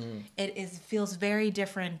vulnerable. Mm-hmm. It feels very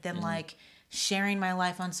different than like sharing my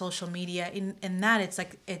life on social media. In that it's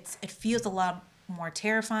like it feels a lot more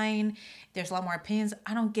terrifying. There's a lot more opinions.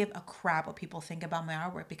 I don't give a crap what people think about my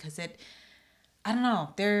artwork because I don't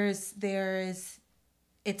know.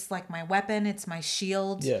 It's like my weapon. It's my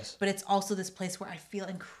shield. Yes. But it's also this place where I feel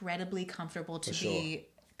incredibly comfortable to be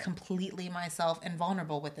completely myself and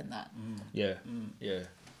vulnerable within that. Yeah.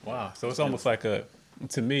 Wow. So it's almost like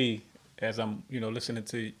to me, as I'm, listening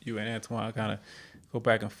to you and Antoine, I kind of go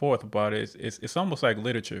back and forth about it. It's almost like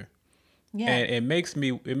literature. Yeah. And it makes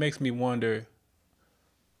me wonder.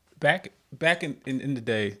 Back in the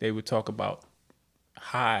day, they would talk about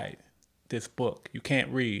hide this book. You can't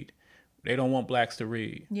read. They don't want blacks to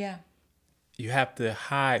read. Yeah. You have to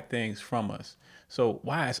hide things from us. So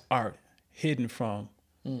why is art hidden from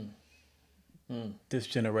this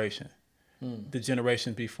generation? The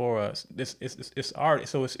generation before us. It's art.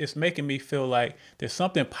 So it's making me feel like there's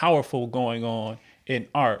something powerful going on in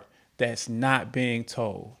art that's not being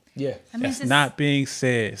told. Yeah. That's not being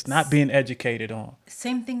said. It's not being educated on.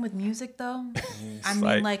 Same thing with music, though. I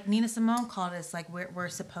mean, like Nina Simone called us, like we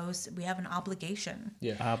have an obligation.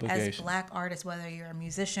 Yeah. As Black artists, whether you're a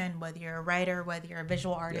musician, whether you're a writer, whether you're a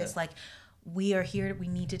visual artist, like we are here. We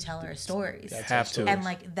need to tell our stories. Have to. And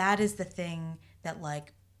like that is the thing that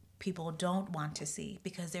like people don't want to see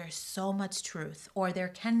because there's so much truth, or there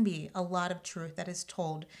can be a lot of truth that is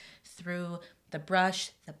told through the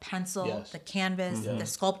brush, the pencil, the canvas, the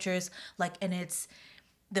sculptures, like, and it's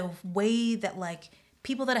the way that like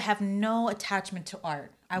people that have no attachment to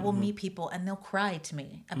art, I will meet people and they'll cry to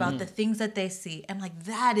me about the things that they see. And like,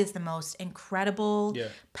 that is the most incredible,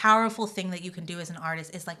 powerful thing that you can do as an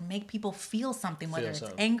artist is like make people feel something, whether it's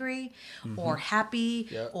angry or happy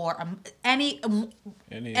or any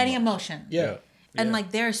emotion. Yeah. And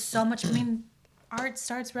like, there's so much, I mean, art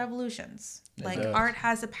starts revolutions. Like does. art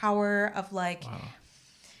has the power of like,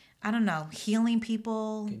 I don't know, healing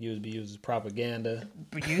people. Can be used as propaganda.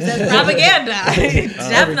 Use as propaganda. It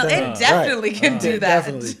definitely can do that.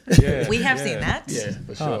 Definitely. Yeah, We have seen that. Yeah,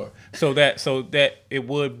 for sure. So that it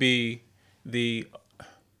would be the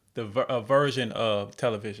version of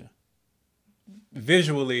television.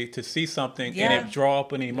 Visually, to see something and it draw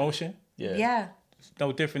up an emotion. Yeah. It's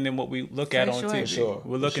no different than what we look at on TV. Sure.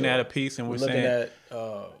 We're looking at a piece and we're looking saying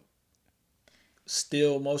at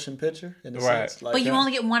still motion picture in a Right. sense. Like But you that.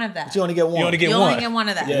 only get one of that. But you only get one. you only get You one. only get one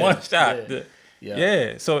of that. Yeah. One shot.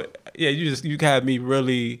 Yeah. So you got me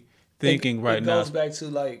really thinking right now. It goes back to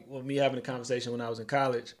like with me having a conversation when I was in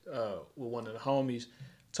college with one of the homies,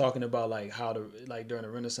 talking about like how like during the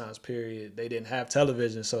Renaissance period they didn't have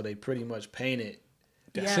television, so they pretty much painted.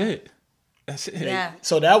 That's Yeah. it. That's it. Yeah.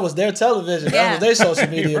 So that was their television. Yeah. That was their social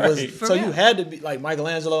media. Right. Was For so real. you had to be like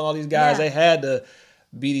Michelangelo and all these guys. Yeah. They had to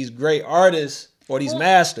be these great artists or these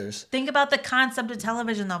masters. Think about the concept of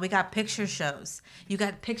television, though. We got picture shows. You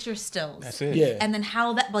got picture stills. That's it. Yeah. And then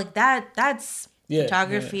how that, like that's Yeah.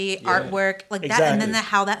 photography, Yeah. artwork, like that. And then Exactly.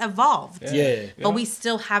 how that evolved. Yeah. But we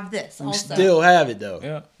still have this We also. still have it though.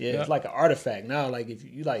 Yeah. Yeah. Yeah. It's like an artifact now. Like if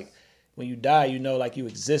you like when you die, you know, like you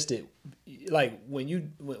existed. Like when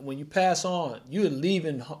you pass on, you're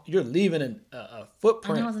leaving a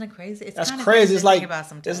footprint. I know, isn't it crazy? It's That's kind of crazy. It's like think about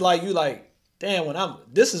sometimes. it's like you like, damn,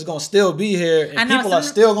 this is gonna still be here, I and know, people are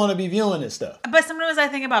still gonna be viewing this stuff. But sometimes I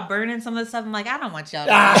think about burning some of the stuff. I'm like, I don't want y'all to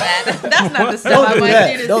do that. That's not the stuff Don't I do want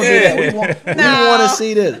that. you to Don't see. do that. We want No. to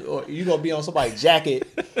see this, or you gonna be on somebody's jacket.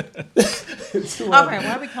 All right,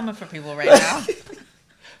 why are we coming for people right now?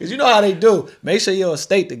 Because you know how they do. Make sure your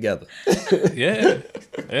estate together. Yeah.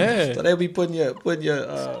 Yeah. So they'll be putting your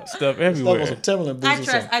Stuff stuff everywhere. on some Timberland boots or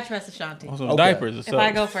something. I trust Ashanti. On some Okay. diapers or If something.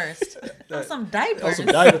 I go first. On some diapers. On some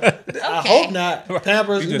diapers. I hope not.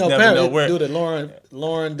 Pampers, You you just know, never know Pampers where. do the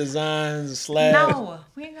Lauren Designs slab. No,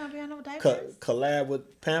 we ain't gonna be on no diapers. Collab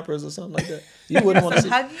with Pampers or something like that. You wouldn't want to see.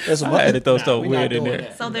 Huggies? There's some I had to throw stuff we not weird in doing there.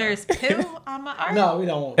 that. So there's poo on my art. No, we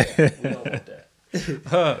don't want that. We don't want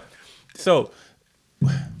that. So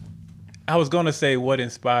I was gonna say what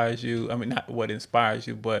inspires you. I mean, not what inspires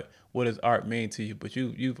you, but what does art mean to you? But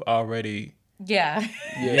you've already Yeah.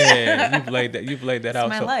 you've laid that out.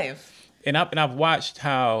 My So- life. And I've watched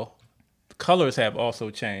how colors have also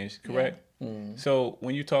changed. Correct. So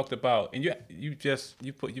when you talked about, and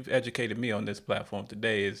you've educated me on this platform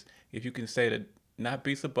today, is if you can say that not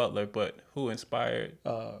Bisa Butler, but who inspired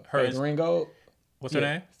her? Faith Ringo. What's her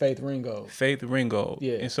name? Faith Ringo. Faith Ringo.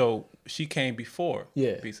 Yeah. And so she came before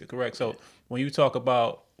Yeah. Bisa, correct? So when you talk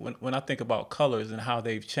about, when I think about colors and how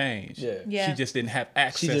they've changed, Yeah. she just didn't have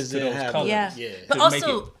access to didn't those have colors. Yeah. Yeah. But To make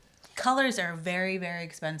also, colors are very, very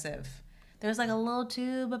expensive. There's like a little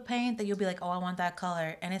tube of paint that you'll be like, oh, I want that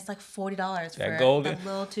color. And it's like $40 for That golden? the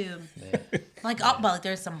little tube. But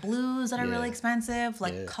there's some blues that are really expensive.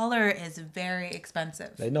 Like, color is very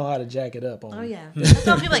expensive. They know how to jack it up on Oh, you. yeah. That's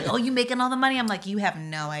why people are like, oh, you making all the money? I'm like, you have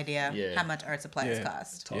no idea Yeah. how much art supplies Yeah.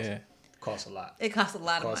 cost. Yeah. Costs a lot. It costs a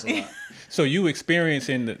lot Costs of a money. lot. So you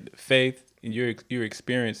experiencing the Faith, and you're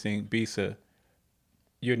experiencing Bisa,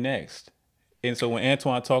 you're next. And so when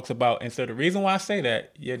Antoine talks about, and so the reason why I say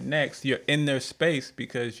that, you're next, you're in their space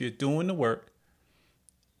because you're doing the work,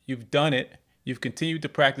 you've done it, you've continued to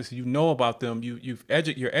practice, you know about them, you're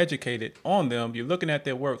educated on them, you're looking at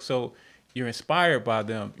their work, so you're inspired by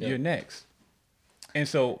them, you're next. And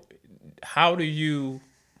so how do you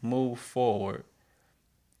move forward?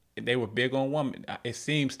 They were big on women. It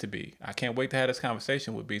seems to be. I can't wait to have this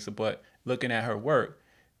conversation with Bisa, but looking at her work,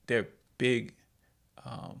 they're big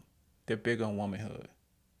on womanhood.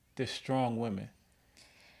 They're strong women.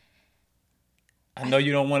 I know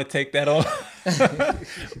you don't want to take that on,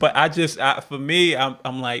 but for me,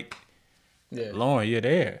 I'm like, Lauren, you're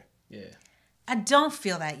there. Yeah. I don't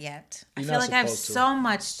feel that yet. I You're feel not like I have supposed to. so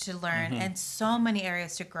much to learn and so many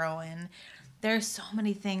areas to grow in. There's so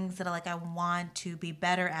many things that I want to be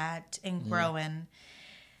better at and grow in.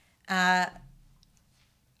 I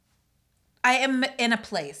am in a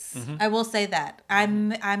place. I will say that.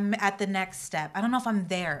 I'm at the next step. I don't know if I'm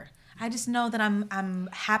there. I just know that I'm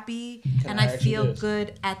happy and I I ask you feel this?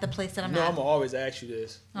 good at the place that I'm No, at. I'm gonna always ask you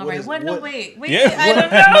this. All right. Wait. Yeah. I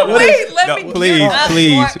don't know. Wait. Let me please, give up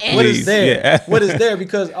please, more please. What is there? Yeah. What is there?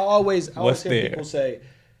 Because I always What's hear there? people say,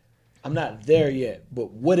 "I'm not there yet," but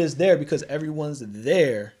what is there? Because everyone's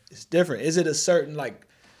there. It's different. Is it a certain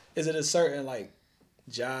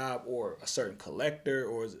job or a certain collector,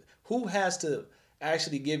 or is it, who has to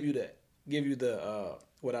actually give you the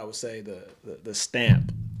what I would say the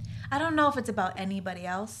stamp? I don't know if it's about anybody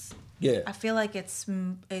else. Yeah. I feel like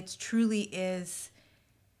it truly is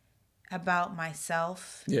about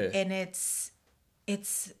myself. Yeah. And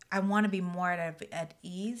I want to be more at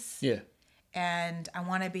ease. Yeah. And I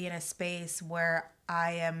want to be in a space where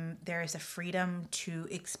there is a freedom to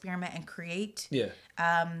experiment and create. Yeah.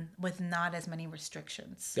 With not as many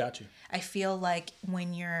restrictions. Got you. I feel like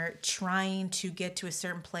when you're trying to get to a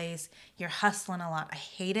certain place, you're hustling a lot. I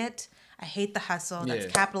hate it. I hate the hustle. Yeah.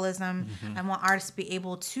 That's capitalism. I want artists to be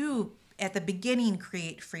able to, at the beginning,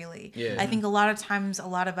 create freely. Yeah. I think a lot of times, a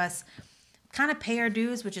lot of us kind of pay our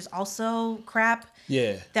dues, which is also crap.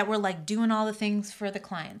 Yeah. That we're like doing all the things for the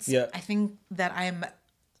clients. Yeah. I think that I'm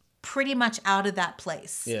pretty much out of that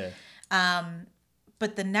place. Yeah.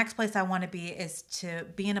 But the next place I want to be is to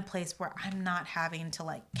be in a place where I'm not having to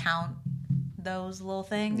like count those little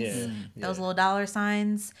things, those little dollar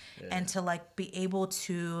signs, and to like be able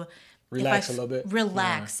to relax a little bit,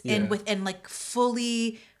 and like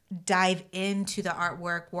fully dive into the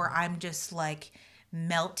artwork where I'm just like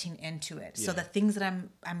melting into it. So the things that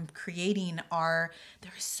I'm creating there are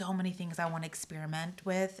so many things I want to experiment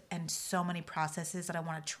with and so many processes that I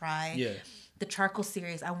want to try. Yeah. The charcoal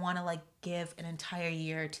series, I want to like give an entire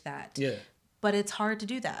year to that. Yeah. But it's hard to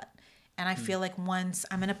do that. And I feel like once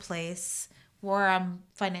I'm in a place where I'm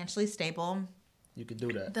financially stable, you can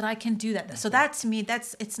do that. That I can do that. So that to me,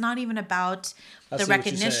 it's not even about the see what you're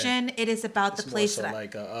recognition. It is about the place more so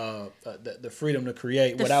that like the freedom to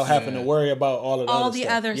create without having to worry about all of the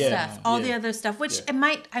other stuff. The other stuff, which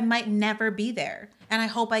I might never be there, and I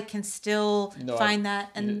hope I can still find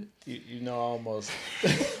that. And I almost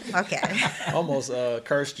okay, almost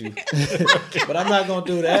cursed you, but I'm not gonna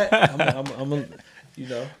do that. I'm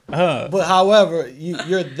but however,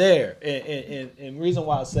 you're there, and reason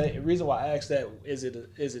why I ask that is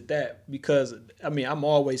it that because I mean I'm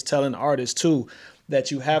always telling artists too that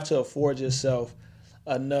you have to afford yourself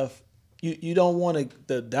enough. You don't want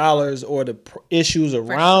the dollars or the issues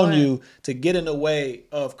around you to get in the way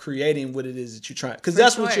of creating what it is that you're trying. Because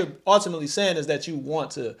that's what you're ultimately saying is that you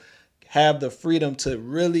want to have the freedom to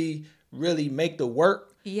really, really make the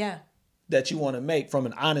work. Yeah. That you want to make from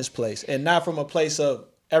an honest place and not from a place of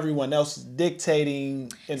everyone else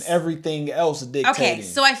dictating and everything else dictating. Okay,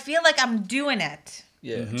 so I feel like I'm doing it.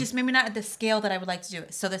 Yeah. Mm-hmm. Just maybe not at the scale that I would like to do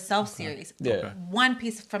it. So the self-series. Yeah. One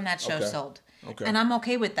piece from that show sold. Okay. And I'm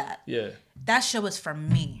okay with that. Yeah. That show was for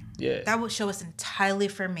me. Yeah. That show was entirely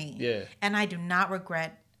for me. Yeah. And I do not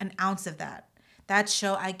regret an ounce of that. That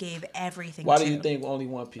show I gave everything to. Why do you think only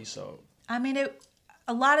one piece sold? I mean,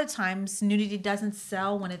 a lot of times nudity doesn't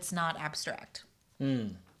sell when it's not abstract.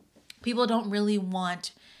 People don't really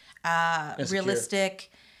want a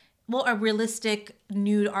realistic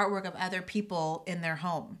nude artwork of other people in their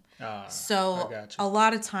home. So a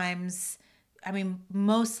lot of times, I mean,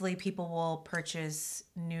 mostly people will purchase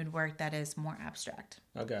nude work that is more abstract.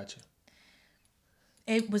 I got you.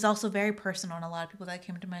 It was also very personal, and a lot of people that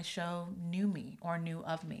came to my show knew me or knew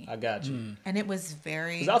of me. I got you. And it was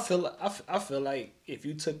very... Because I feel like if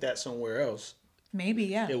you took that somewhere else... Maybe,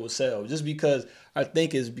 yeah. It would sell. Just because I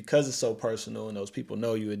think it's because it's so personal and those people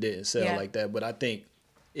know you, it didn't sell like that. But I think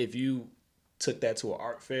if you took that to an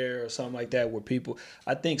art fair or something like that where people...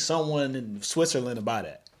 I think someone in Switzerland would buy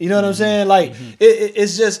that. You know what I'm saying? Like,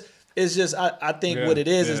 it's just... I think what it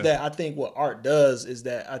is that I think what art does is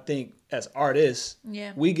that I think as artists,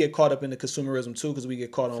 we get caught up in the consumerism too because we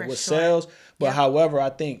get caught on what sells. But however, I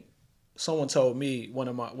think someone told me, one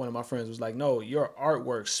of my friends was like, no, your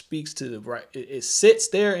artwork speaks to the right. It sits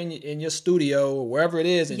there in your studio or wherever it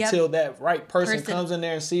is until that right person comes in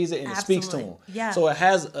there and sees it and it speaks to them. Yeah. So it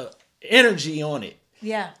has a energy on it.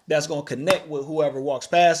 Yeah. That's gonna connect with whoever walks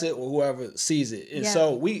past it or whoever sees it. And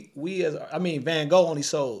so we as Van Gogh only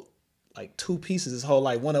sold like 2 pieces his whole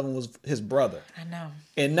life. One of them was his brother. I know.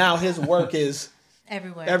 And now his work is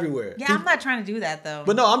everywhere. Yeah, I'm not trying to do that though.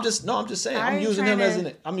 But I'm just saying I'm using him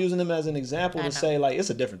as an example to say like it's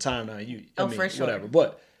a different time now. For sure. Whatever.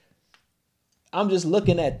 But I'm just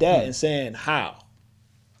looking at that and saying how.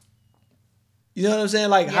 You know what I'm saying?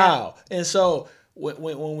 Like how. And so when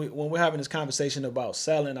we're having this conversation about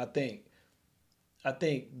selling, I think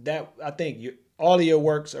all of your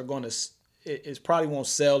works are going to. It probably won't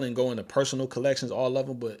sell and go into personal collections, all of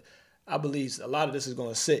them, but I believe a lot of this is going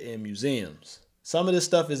to sit in museums. Some of this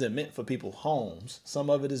stuff isn't meant for people's homes. Some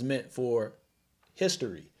of it is meant for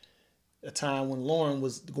history. A time when Lauren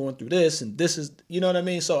was going through this, and this is, you know what I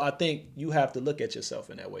mean? So I think you have to look at yourself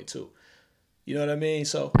in that way too. You know what I mean?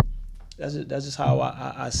 So that's just how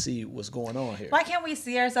I see what's going on here. Why can't we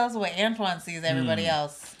see ourselves the way Antoine sees everybody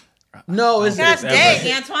else? No, it's God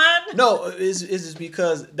dang, Antoine. No, it's just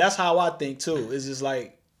because that's how I think too. It's just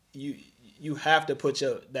like you have to put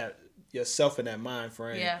yourself in that mind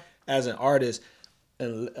frame Yeah. as an artist,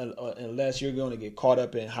 unless you're going to get caught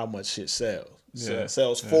up in how much shit sells. Yeah.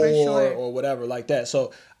 Sells Yeah. for sure. or whatever like that.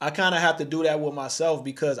 So I kind of have to do that with myself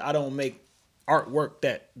because I don't make artwork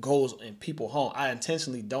that goes in people's home. I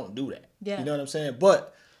intentionally don't do that. Yeah. You know what I'm saying?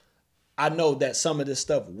 But I know that some of this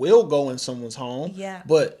stuff will go in someone's home. Yeah.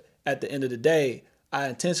 But at the end of the day, I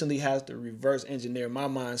intentionally have to reverse engineer my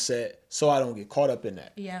mindset so I don't get caught up in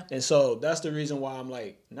that. Yeah. And so that's the reason why I'm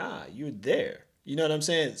like, nah, you're there. You know what I'm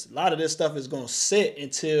saying? A lot of this stuff is going to sit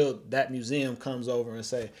until that museum comes over and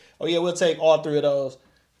say, oh yeah, we'll take all 3 of those.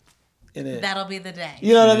 And then, That'll be the day.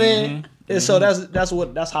 you know what I mean? And so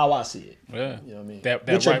that's how I see it. Yeah. You know what I mean? That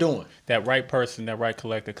what you're doing. That right person, that right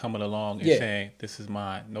collector coming along and saying, this is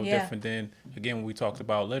mine. No different than, again, when we talked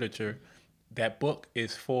about literature, that book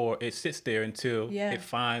is it sits there until it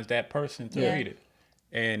finds that person to read it.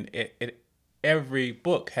 And every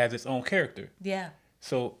book has its own character. Yeah.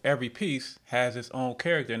 So every piece has its own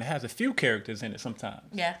character, and it has a few characters in it sometimes.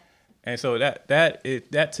 Yeah. And so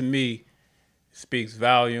that to me speaks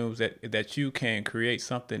volumes that you can create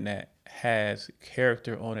something that has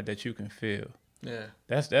character on it that you can feel. Yeah.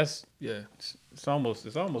 That's it's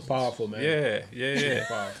almost Powerful, man. Yeah.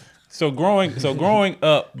 Powerful. So growing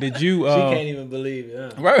up, did you? She can't even believe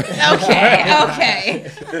it. Huh? Right. Okay.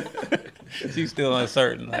 She's still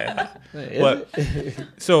uncertain. But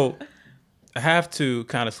so I have to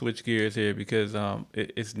kind of switch gears here because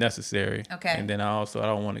it's necessary. Okay. And then I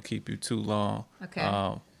don't want to keep you too long.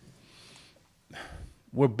 Okay.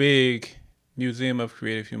 We're big. Museum of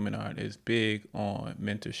Creative Human Art is big on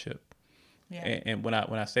mentorship. Yeah. And when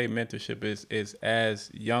I say mentorship is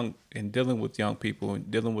as young and dealing with young people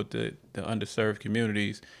and dealing with the underserved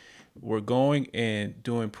communities, we're going and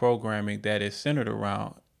doing programming that is centered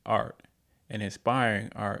around art and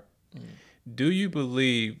inspiring art. Do you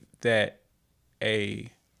believe that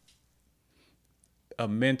a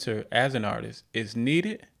mentor as an artist is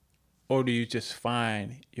needed, or do you just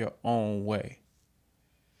find your own way?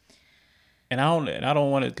 And I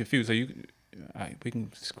don't want to confuse. So we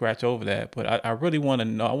can scratch over that, but I really want to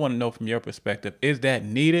know. I want to know from your perspective: is that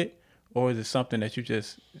needed, or is it something that you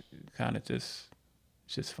just kind of just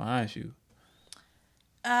finds you?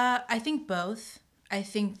 I think both. I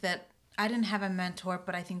think that I didn't have a mentor,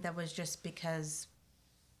 but I think that was just because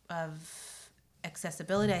of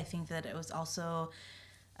accessibility. I think that it was also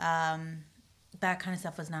that kind of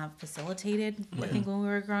stuff was not facilitated. I think when we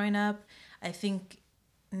were growing up, I think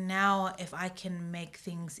now if I can make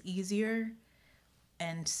things easier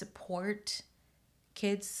and support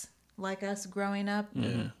kids like us growing up,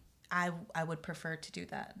 I would prefer to do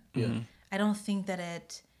that. I don't think that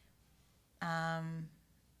it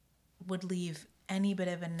would leave any bit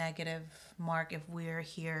of a negative mark if we're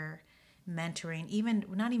here mentoring, even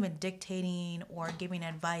not even dictating or giving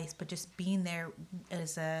advice, but just being there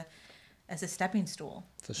as a stepping stool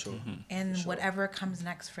For sure. and whatever comes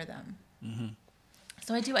next for them.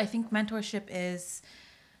 So I think mentorship is,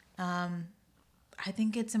 I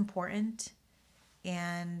think it's important.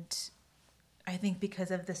 And I think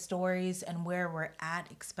because of the stories and where we're at,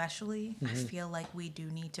 especially, I feel like we do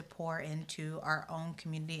need to pour into our own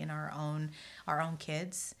community and our own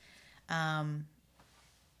kids.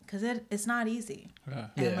 Because it's not easy.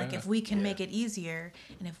 And if we can make it easier,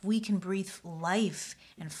 and if we can breathe life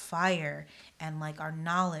and fire and like our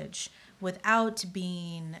knowledge without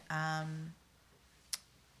being,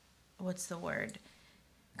 what's the word?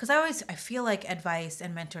 Because I feel like advice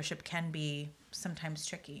and mentorship can be sometimes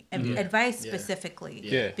tricky. Advice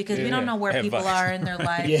specifically, because we don't know where people are in their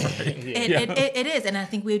life. It is, and I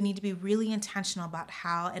think we would need to be really intentional about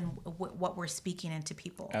how and what we're speaking into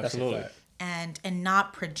people. Absolutely. And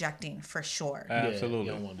not projecting, for sure. Absolutely.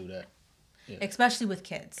 You don't want to do that. Especially with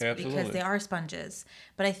kids, Absolutely. because they are sponges.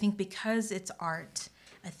 But I think because it's art,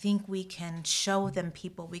 I think we can show them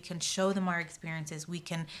people. We can show them our experiences. We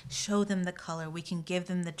can show them the color. We can give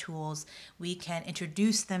them the tools. We can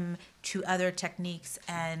introduce them to other techniques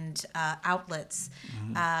and outlets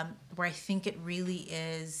where I think it really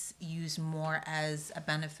is used more as a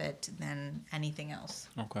benefit than anything else.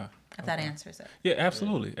 Okay. If that answers it. Yeah,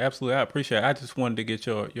 absolutely. Absolutely. I appreciate it. I just wanted to get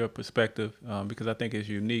your perspective because I think it's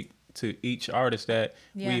unique to each artist that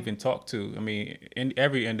we even talk to. I mean,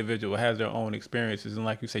 every individual has their own experiences. And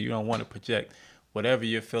like you said, you don't want to project whatever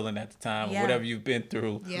you're feeling at the time or whatever you've been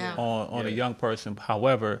through on a young person.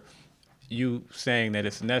 However, you saying that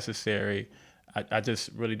it's necessary, I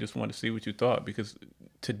just really just want to see what you thought, because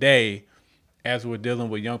today, as we're dealing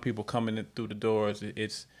with young people coming in through the doors,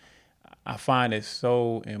 I find it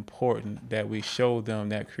so important that we show them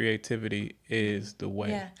that creativity is the way.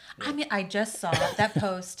 Yeah. I mean, I just saw that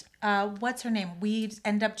post. What's her name? We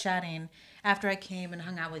end up chatting after I came and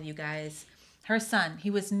hung out with you guys. Her son,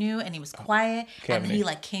 he was new and he was quiet, Kevin. and he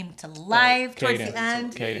like came to life towards the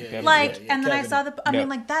end. Kevin. Like, and then I Kevin. saw I mean, Yeah.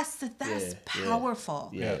 like that's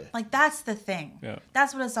powerful. Yeah. Like that's the thing. Yeah.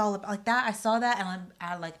 That's what it's all about. Like that, I saw that and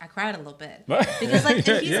I cried a little bit Right. because like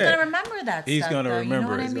if he's Yeah. gonna remember that. He's stuff, gonna though, remember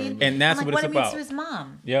you know what it. I mean? And that's like, what it's it means about. to his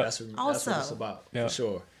mom. Yep. That's what Also. it's about, Yeah. for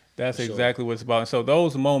sure. That's For sure. exactly what it's about. And so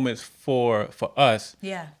those moments for us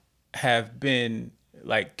Yeah. have been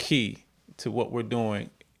like key to what we're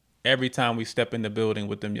doing every time we step in the building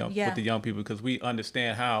with them with the young people, because we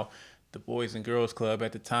understand how the Boys and Girls Club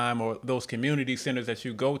at the time, or those community centers that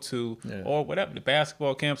you go to, or whatever, the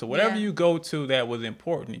basketball camps or whatever you go to that was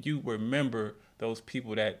important, you remember those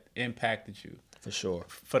people that impacted you For sure.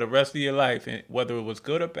 for the rest of your life, and whether it was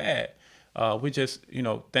good or bad. We're just,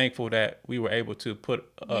 thankful that we were able to put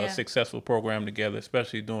a successful program together,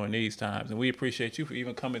 especially during these times. And we appreciate you for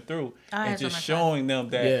even coming through and just showing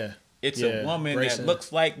them that it's a woman that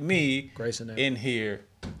looks like me in here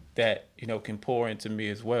that, can pour into me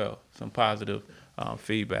as well. Some positive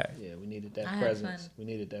feedback. Yeah, we needed that presence. We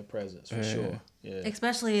needed that presence for sure. Yeah.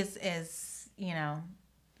 Especially as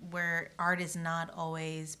where art is not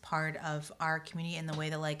always part of our community in the way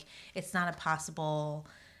that like it's not a possible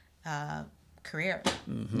career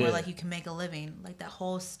where like you can make a living, like that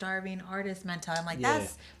whole starving artist mentality. I'm like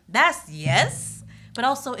that's yes, but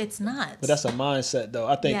also it's not. But that's a mindset, though.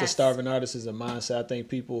 I think the starving artist is a mindset. I think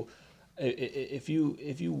people, if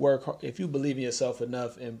you work hard, if you believe in yourself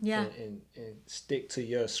enough and stick to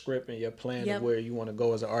your script and your plan of where you want to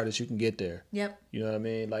go as an artist, you can get there. Yep. You know what I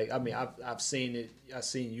mean? Like, I've seen it. I've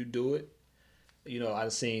seen you do it.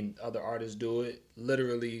 I've seen other artists do it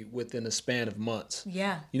literally within a span of months.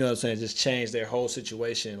 Yeah. You know what I'm saying? Just change their whole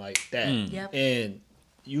situation like that. Yep. And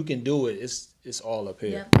you can do it. It's all up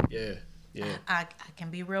here. Yep. Yeah. Yeah. I can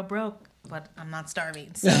be real broke, but I'm not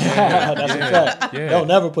starving. So. That's a fact. Yeah. Don't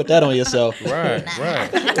never put that on yourself. Right.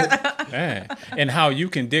 Man. And how you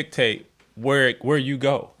can dictate where you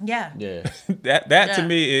go. Yeah. Yeah. That to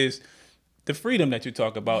me is the freedom that you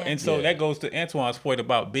talk about. Yeah. And so that goes to Antoine's point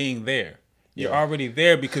about being there. You're already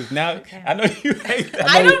there because now I know you hate that.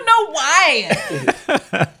 I don't know why.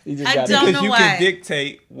 I don't know because you why. can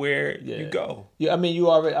dictate where you go. Yeah,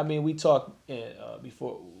 we talked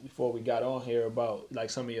before we got on here about like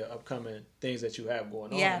some of your upcoming things that you have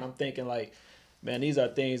going on. Yeah. And I'm thinking like, man, these are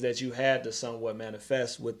things that you had to somewhat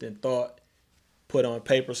manifest within thought, put on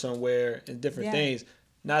paper somewhere, and different things.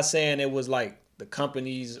 Not saying it was like the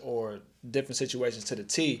companies or different situations to the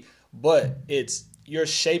T, but you're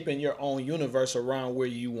shaping your own universe around where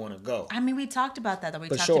you want to go. I mean, we talked about that. We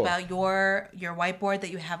talked sure. about your whiteboard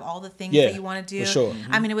that you have all the things that you want to do. For sure.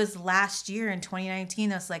 I mean, it was last year in 2019.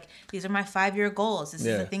 That's like, these are my 5-year goals. This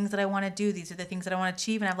is the things that I want to do. These are the things that I want to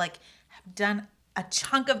achieve. And I've done a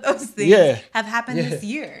chunk of those things have happened this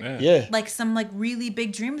year. Yeah. Like some really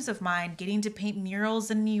big dreams of mine, getting to paint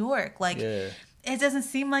murals in New York. It doesn't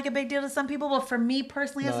seem like a big deal to some people, but for me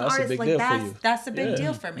personally as an artist, that's a big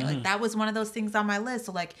deal for me. Like that was one of those things on my list.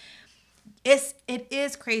 So it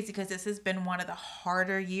is crazy because this has been one of the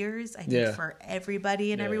harder years, I think, for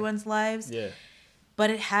everybody in everyone's lives. Yeah. But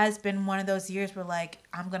it has been one of those years where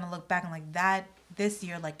I'm gonna look back and that this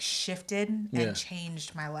year shifted and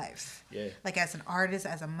changed my life. Yeah. As an artist,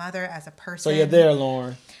 as a mother, as a person. So you're there,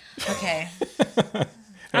 Lauren. Okay.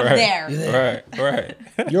 I'm there. Right.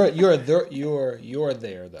 You're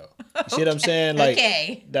there though. You see what I'm saying?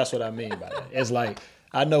 Okay. That's what I mean by that. It's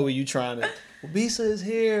I know where you trying to. Bisa is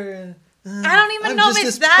here, and I don't even know if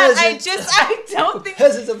it's that. I don't think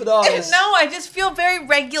peasants of it all. No, I just feel very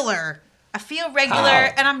regular. I feel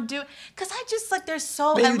regular, and I'm doing because I just there's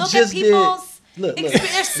so. Man, and look at people's. Look.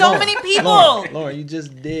 There's so many people. Lauren, you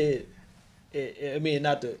just did. I mean,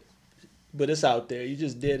 not to, but it's out there. You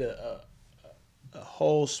just did a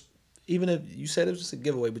whole, even if you said it was just a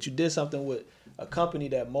giveaway, but you did something with a company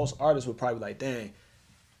that most artists would probably be like, dang,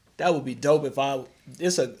 that would be dope if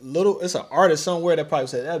it's an artist somewhere that probably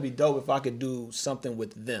said that'd be dope if I could do something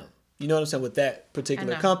with them. You know what I'm saying? With that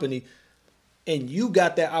particular company. And you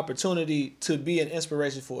got that opportunity to be an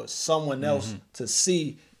inspiration for someone else to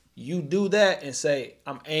see you do that and say,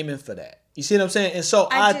 I'm aiming for that. You see what I'm saying? And so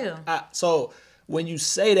I do. So when you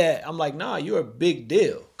say that, I'm like, nah, you're a big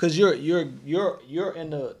deal because you're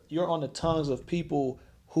on the tongues of people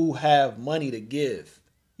who have money to give.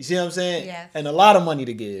 You see what I'm saying? Yes. And a lot of money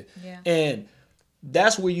to give. Yeah. And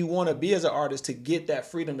that's where you want to be as an artist to get that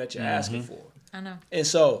freedom that you're asking for. I know. And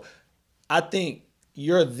so I think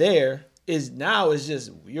you're there. It's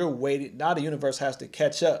just you're waiting. Now the universe has to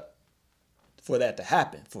catch up for that to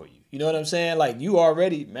happen for you. You know what I'm saying? Like, you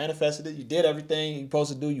already manifested it. You did everything you're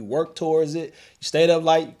supposed to do. You worked towards it. You stayed up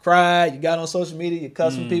late. You cried. You got on social media. You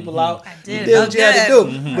cussed some people out. I did. You did what you had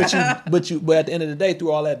to do. But at the end of the day,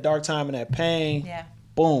 through all that dark time and that pain,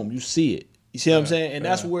 boom, you see it. You see what I'm saying? And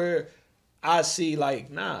that's where I see, like,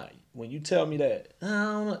 nah, when you tell me that, I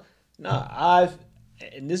don't know. Nah,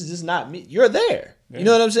 and this is not me. You're there. You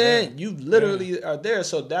know what I'm saying? You literally are there.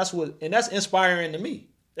 So that's inspiring to me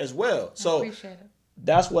as well. So I appreciate it.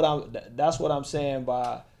 That's what I'm saying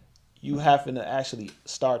by you having to actually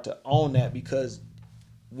start to own that, because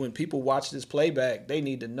when people watch this playback, they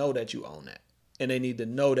need to know that you own that. And they need to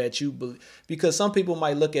know that you believe, because some people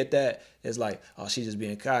might look at that as like, oh, she's just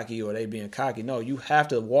being cocky, or they being cocky. No, you have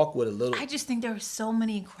to walk with a little. I just think there are so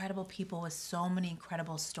many incredible people with so many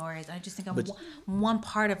incredible stories. I just think I'm one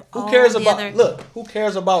part of all the other. Look, who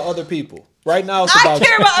cares about other people? Right now it's about I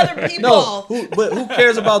care about other people. No, who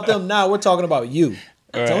cares about them now? We're talking about you.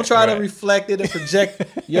 Don't try to reflect it and project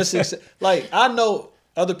your success. Like, I know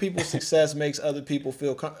other people's success makes other people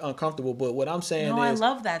feel uncomfortable, but what I'm saying is, I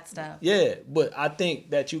love that stuff. Yeah, but I think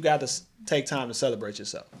that you got to take time to celebrate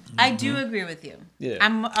yourself. I do agree with you. Yeah,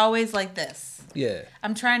 I'm always like this. Yeah,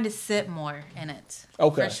 I'm trying to sit more in it.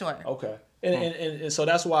 Okay, for sure. Okay, and so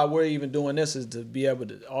that's why we're even doing this, is to be able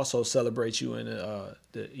to also celebrate you, and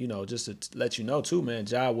just to let you know too, man.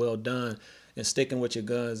 Job well done, and sticking with your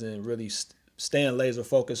guns and really staying laser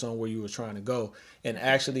focused on where you were trying to go, and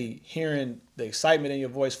actually hearing the excitement in your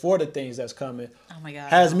voice for the things that's coming. Oh my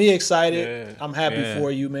God, has me excited. Yeah. I'm happy Yeah.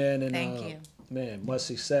 for you, man. And thank you, man. Much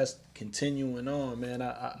success continuing on, man.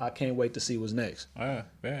 I can't wait to see what's next. Yeah.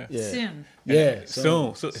 Soon. Yeah,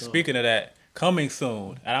 soon. So speaking of that, coming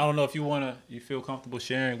soon. And I don't know if you feel comfortable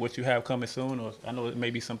sharing what you have coming soon, or I know it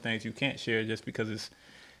may be some things you can't share just because it's,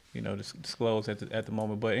 disclosed at the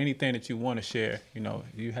moment. But anything that you want to share,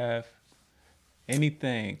 you have.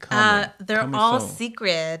 Anything coming? They're coming all soon.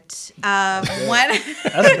 secret. That's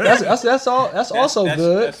also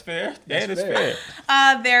good. That's fair. Yeah, that's fair.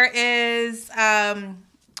 There is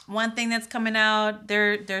one thing that's coming out.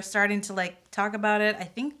 They're starting to talk about it. I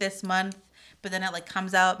think this month, but then it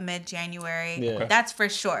comes out mid-January. Yeah. Okay. That's for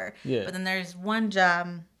sure. Yeah. But then there's one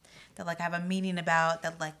job that I have a meeting about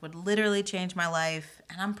that would literally change my life,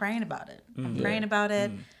 and I'm praying about it. I'm praying about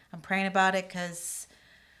it. I'm praying about it because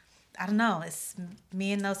I don't know. It's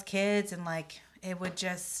me and those kids, and it would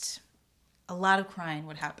just, a lot of crying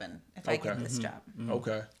would happen if I get this job.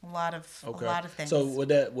 Okay. A lot of things. So would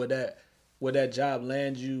that job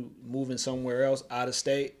land you moving somewhere else out of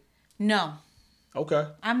state? No. Okay.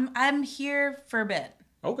 I'm here for a bit.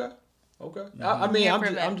 Okay.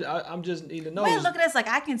 I'm just need to know. Wait, look at this.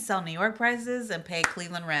 I can sell New York prices and pay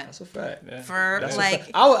Cleveland rent. That's a fact. Yeah.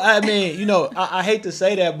 I hate to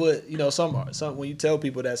say that, but some when you tell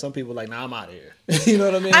people that, some people nah, I'm out of here. You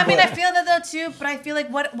know what I mean? I feel that though too, but I feel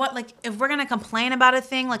what if we're gonna complain about a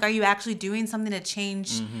thing, are you actually doing something to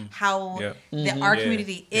change how our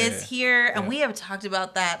community is here? And we have talked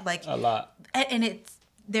about that a lot. And it's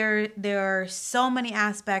there are so many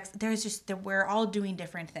aspects. There's just we're all doing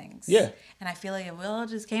different things. Yeah. And I feel if we all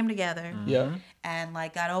just came together. Yeah. And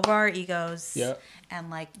got over our egos. Yeah.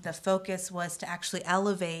 And the focus was to actually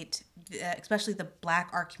elevate, especially the Black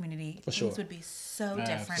art community. For sure. Things would be so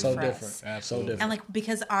different so for different. us. Absolutely. And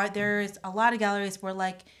because there's a lot of galleries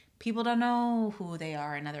where people don't know who they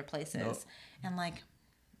are in other places. Nope. And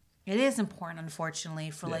it is important, unfortunately,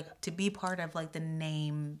 for to be part of the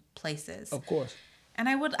name places. Of course. And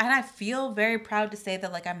I feel very proud to say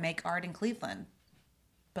that I make art in Cleveland.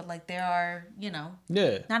 But there are,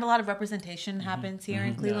 not a lot of representation happens here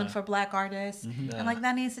in Cleveland for Black artists. And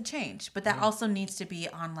that needs to change. But that also needs to be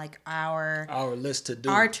on our list to do.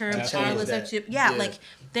 Our terms, our list that.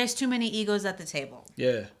 there's too many egos at the table.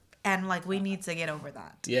 Yeah. And we need to get over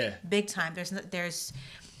that. Yeah. Big time. There's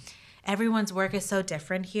everyone's work is so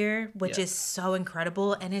different here, which is so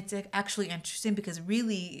incredible. And it's actually interesting because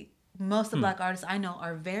really most of the Black artists I know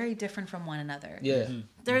are very different from one another. Yeah.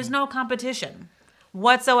 There's no competition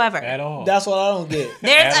whatsoever. At all. That's what I don't get.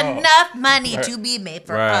 There's enough money to be made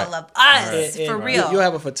for all of us, for real. You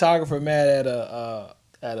have a photographer mad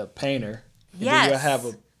at a painter. And yes. Then you have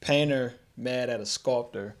a painter mad at a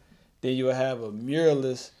sculptor. Then you have a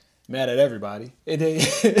muralist mad at everybody. And then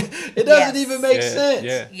it doesn't even make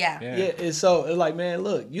sense. Yeah. And so it's man,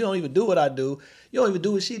 look, you don't even do what I do. You don't even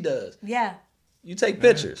do what she does. Yeah. You take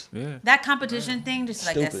pictures. Yeah. That competition thing, just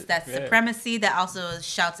that supremacy that also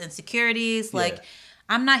shouts insecurities.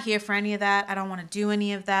 I'm not here for any of that. I don't want to do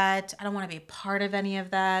any of that. I don't want to be a part of any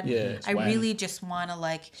of that. Yeah, I really just want to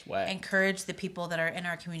like whack. encourage the people that are in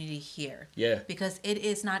our community here. Yeah. Because it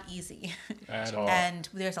is not easy. At all. And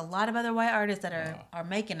there's a lot of other white artists that are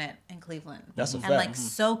making it in Cleveland. That's a and fact. like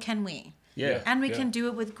so can we. Yeah. And we can do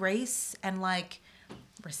it with grace and like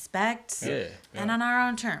respect. Yeah. And on our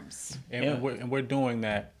own terms. And we're doing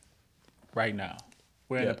that right now.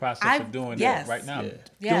 We're in the process of doing that right now.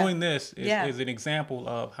 Yeah. Doing this is an example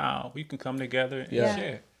of how we can come together and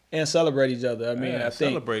share. And celebrate each other. I mean, I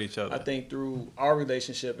think celebrate each other. I think through our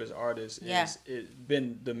relationship as artists, it's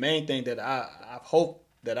been the main thing that I hope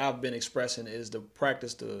that I've been expressing is the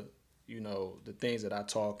practice to, the things that I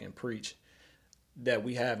talk and preach that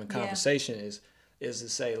we have in conversation is to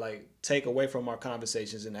say, like, take away from our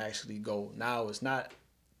conversations and actually go, now it's not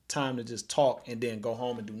time to just talk and then go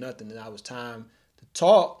home and do nothing. Now it's time to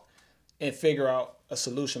talk and figure out a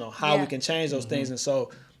solution on how we can change those things. And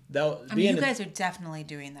so you guys are definitely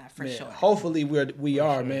doing that for sure. Hopefully we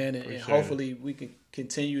are, man, and hopefully we can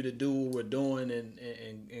continue to do what we're doing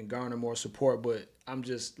and garner more support. But I'm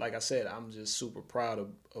just, like I said, I'm just super proud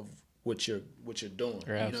of what you're doing. Absolutely.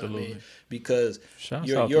 You know what I mean? Because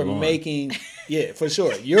Shouts out you're to making for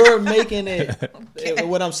sure. You're making it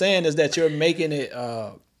what I'm saying is that you're making it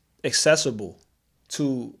accessible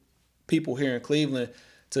to people here in Cleveland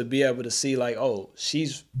to be able to see, like, oh,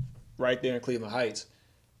 she's right there in Cleveland Heights.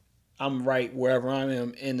 I'm right wherever I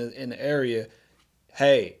am in the area.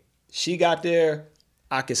 Hey, she got there.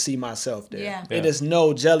 I can see myself there. Yeah. It is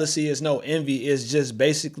no jealousy. It's no envy. It's just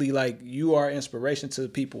basically like you are inspiration to the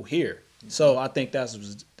people here. So I think that's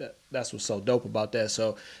what's so dope about that.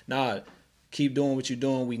 So keep doing what you're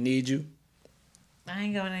doing. We need you. I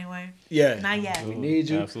ain't going anywhere. Yeah. Not yet. We need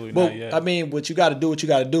you. Absolutely but, not yet. I mean, what you got to do what you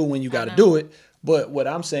got to do when you got to do it. But what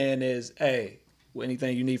I'm saying is, hey,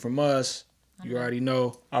 anything you need from us, you already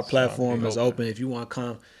know our platform is open. If you want to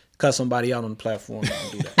come cut somebody out on the platform, you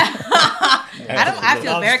can do that. I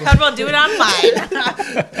feel very comfortable doing it on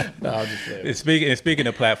mine. No, I'm just saying. Speaking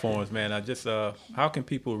of platforms, man, how can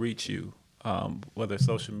people reach you? Whether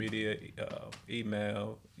social media,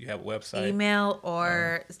 email, you have a website. Email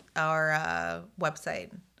or our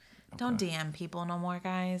website. Don't DM people no more,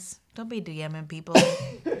 guys. Don't be DMing people.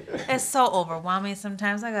 It's so overwhelming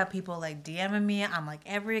sometimes. I got people like DMing me on like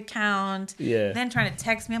every account. Yeah. Then trying to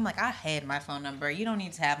text me. I'm like, I hate my phone number. You don't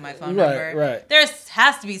need to have my phone number. Right. There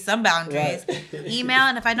has to be some boundaries. Right. Email,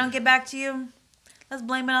 and if I don't get back to you, let's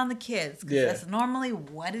blame it on the kids. Because that's normally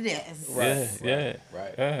what it is.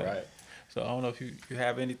 Right. So I don't know if you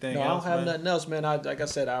have anything No, else, I don't have man? nothing else, man. Like I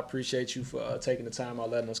said, I appreciate you for taking the time out,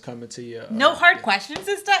 letting us come into your... No hard questions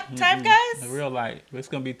this time, guys? Real light. It's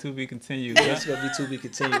going to be to be continued. It's gonna be to be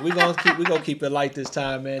continued. We're gonna keep it light this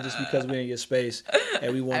time, man, just because we're in your space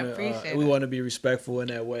and we want to be respectful in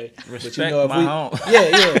that way. Respect but if my home.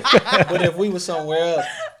 Yeah. But if we were somewhere else,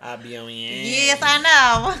 I'd be on the end. Yes, I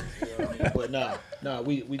know. You know what I mean? But no,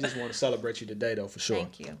 we just want to celebrate you today, though, for sure.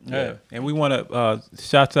 Thank you. Yeah, and we want to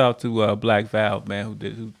shout out to Black Valve, man,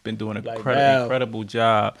 who's been doing an incredible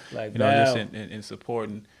job, just in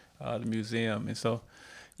supporting the museum. And so,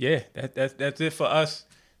 that's it for us.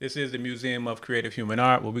 This is the Museum of Creative Human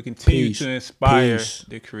Art, where we continue to inspire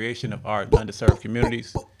the creation of art in underserved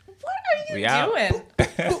communities. What are you doing?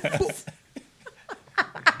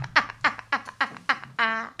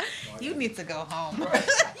 You need to go home.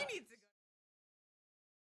 You need to